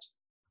duplicate,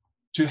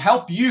 to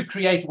help you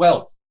create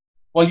wealth,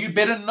 well, you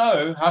better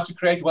know how to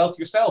create wealth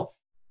yourself,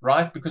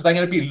 right? Because they're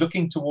going to be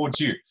looking towards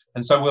you.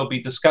 And so we'll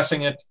be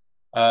discussing it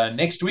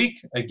next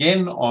week,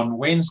 again on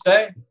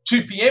Wednesday,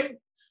 2 p.m.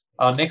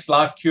 Our next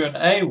live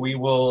Q&A, we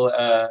will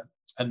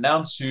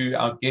announce who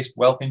our guest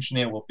wealth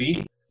engineer will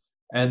be.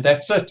 And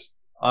that's it.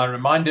 I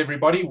remind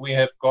everybody, we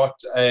have got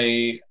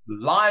a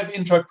live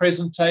intro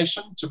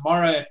presentation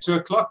tomorrow at 2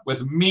 o'clock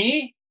with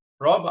me,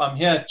 Rob. I'm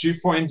here at Dew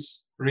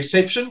Point's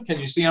reception. Can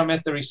you see I'm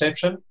at the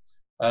reception?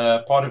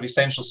 Part of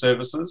Essential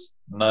Services.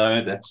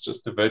 No, that's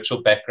just a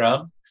virtual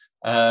background.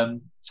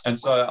 And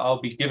so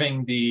I'll be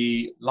giving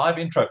the live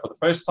intro for the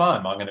first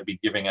time. I'm going to be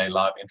giving a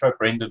live intro.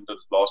 Brendan did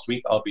it last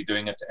week. I'll be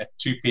doing it at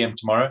 2 p.m.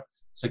 tomorrow.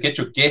 So get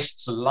your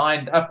guests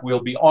lined up.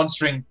 We'll be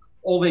answering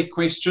all their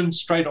questions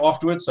straight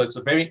afterwards. So it's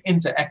a very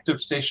interactive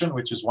session,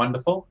 which is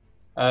wonderful.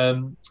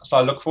 So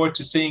I look forward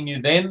to seeing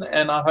you then.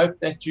 And I hope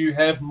that you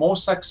have more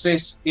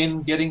success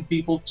in getting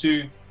people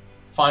to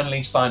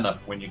finally sign up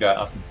when you go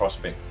out and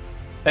prospect.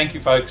 Thank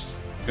you, folks.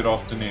 Good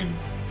afternoon.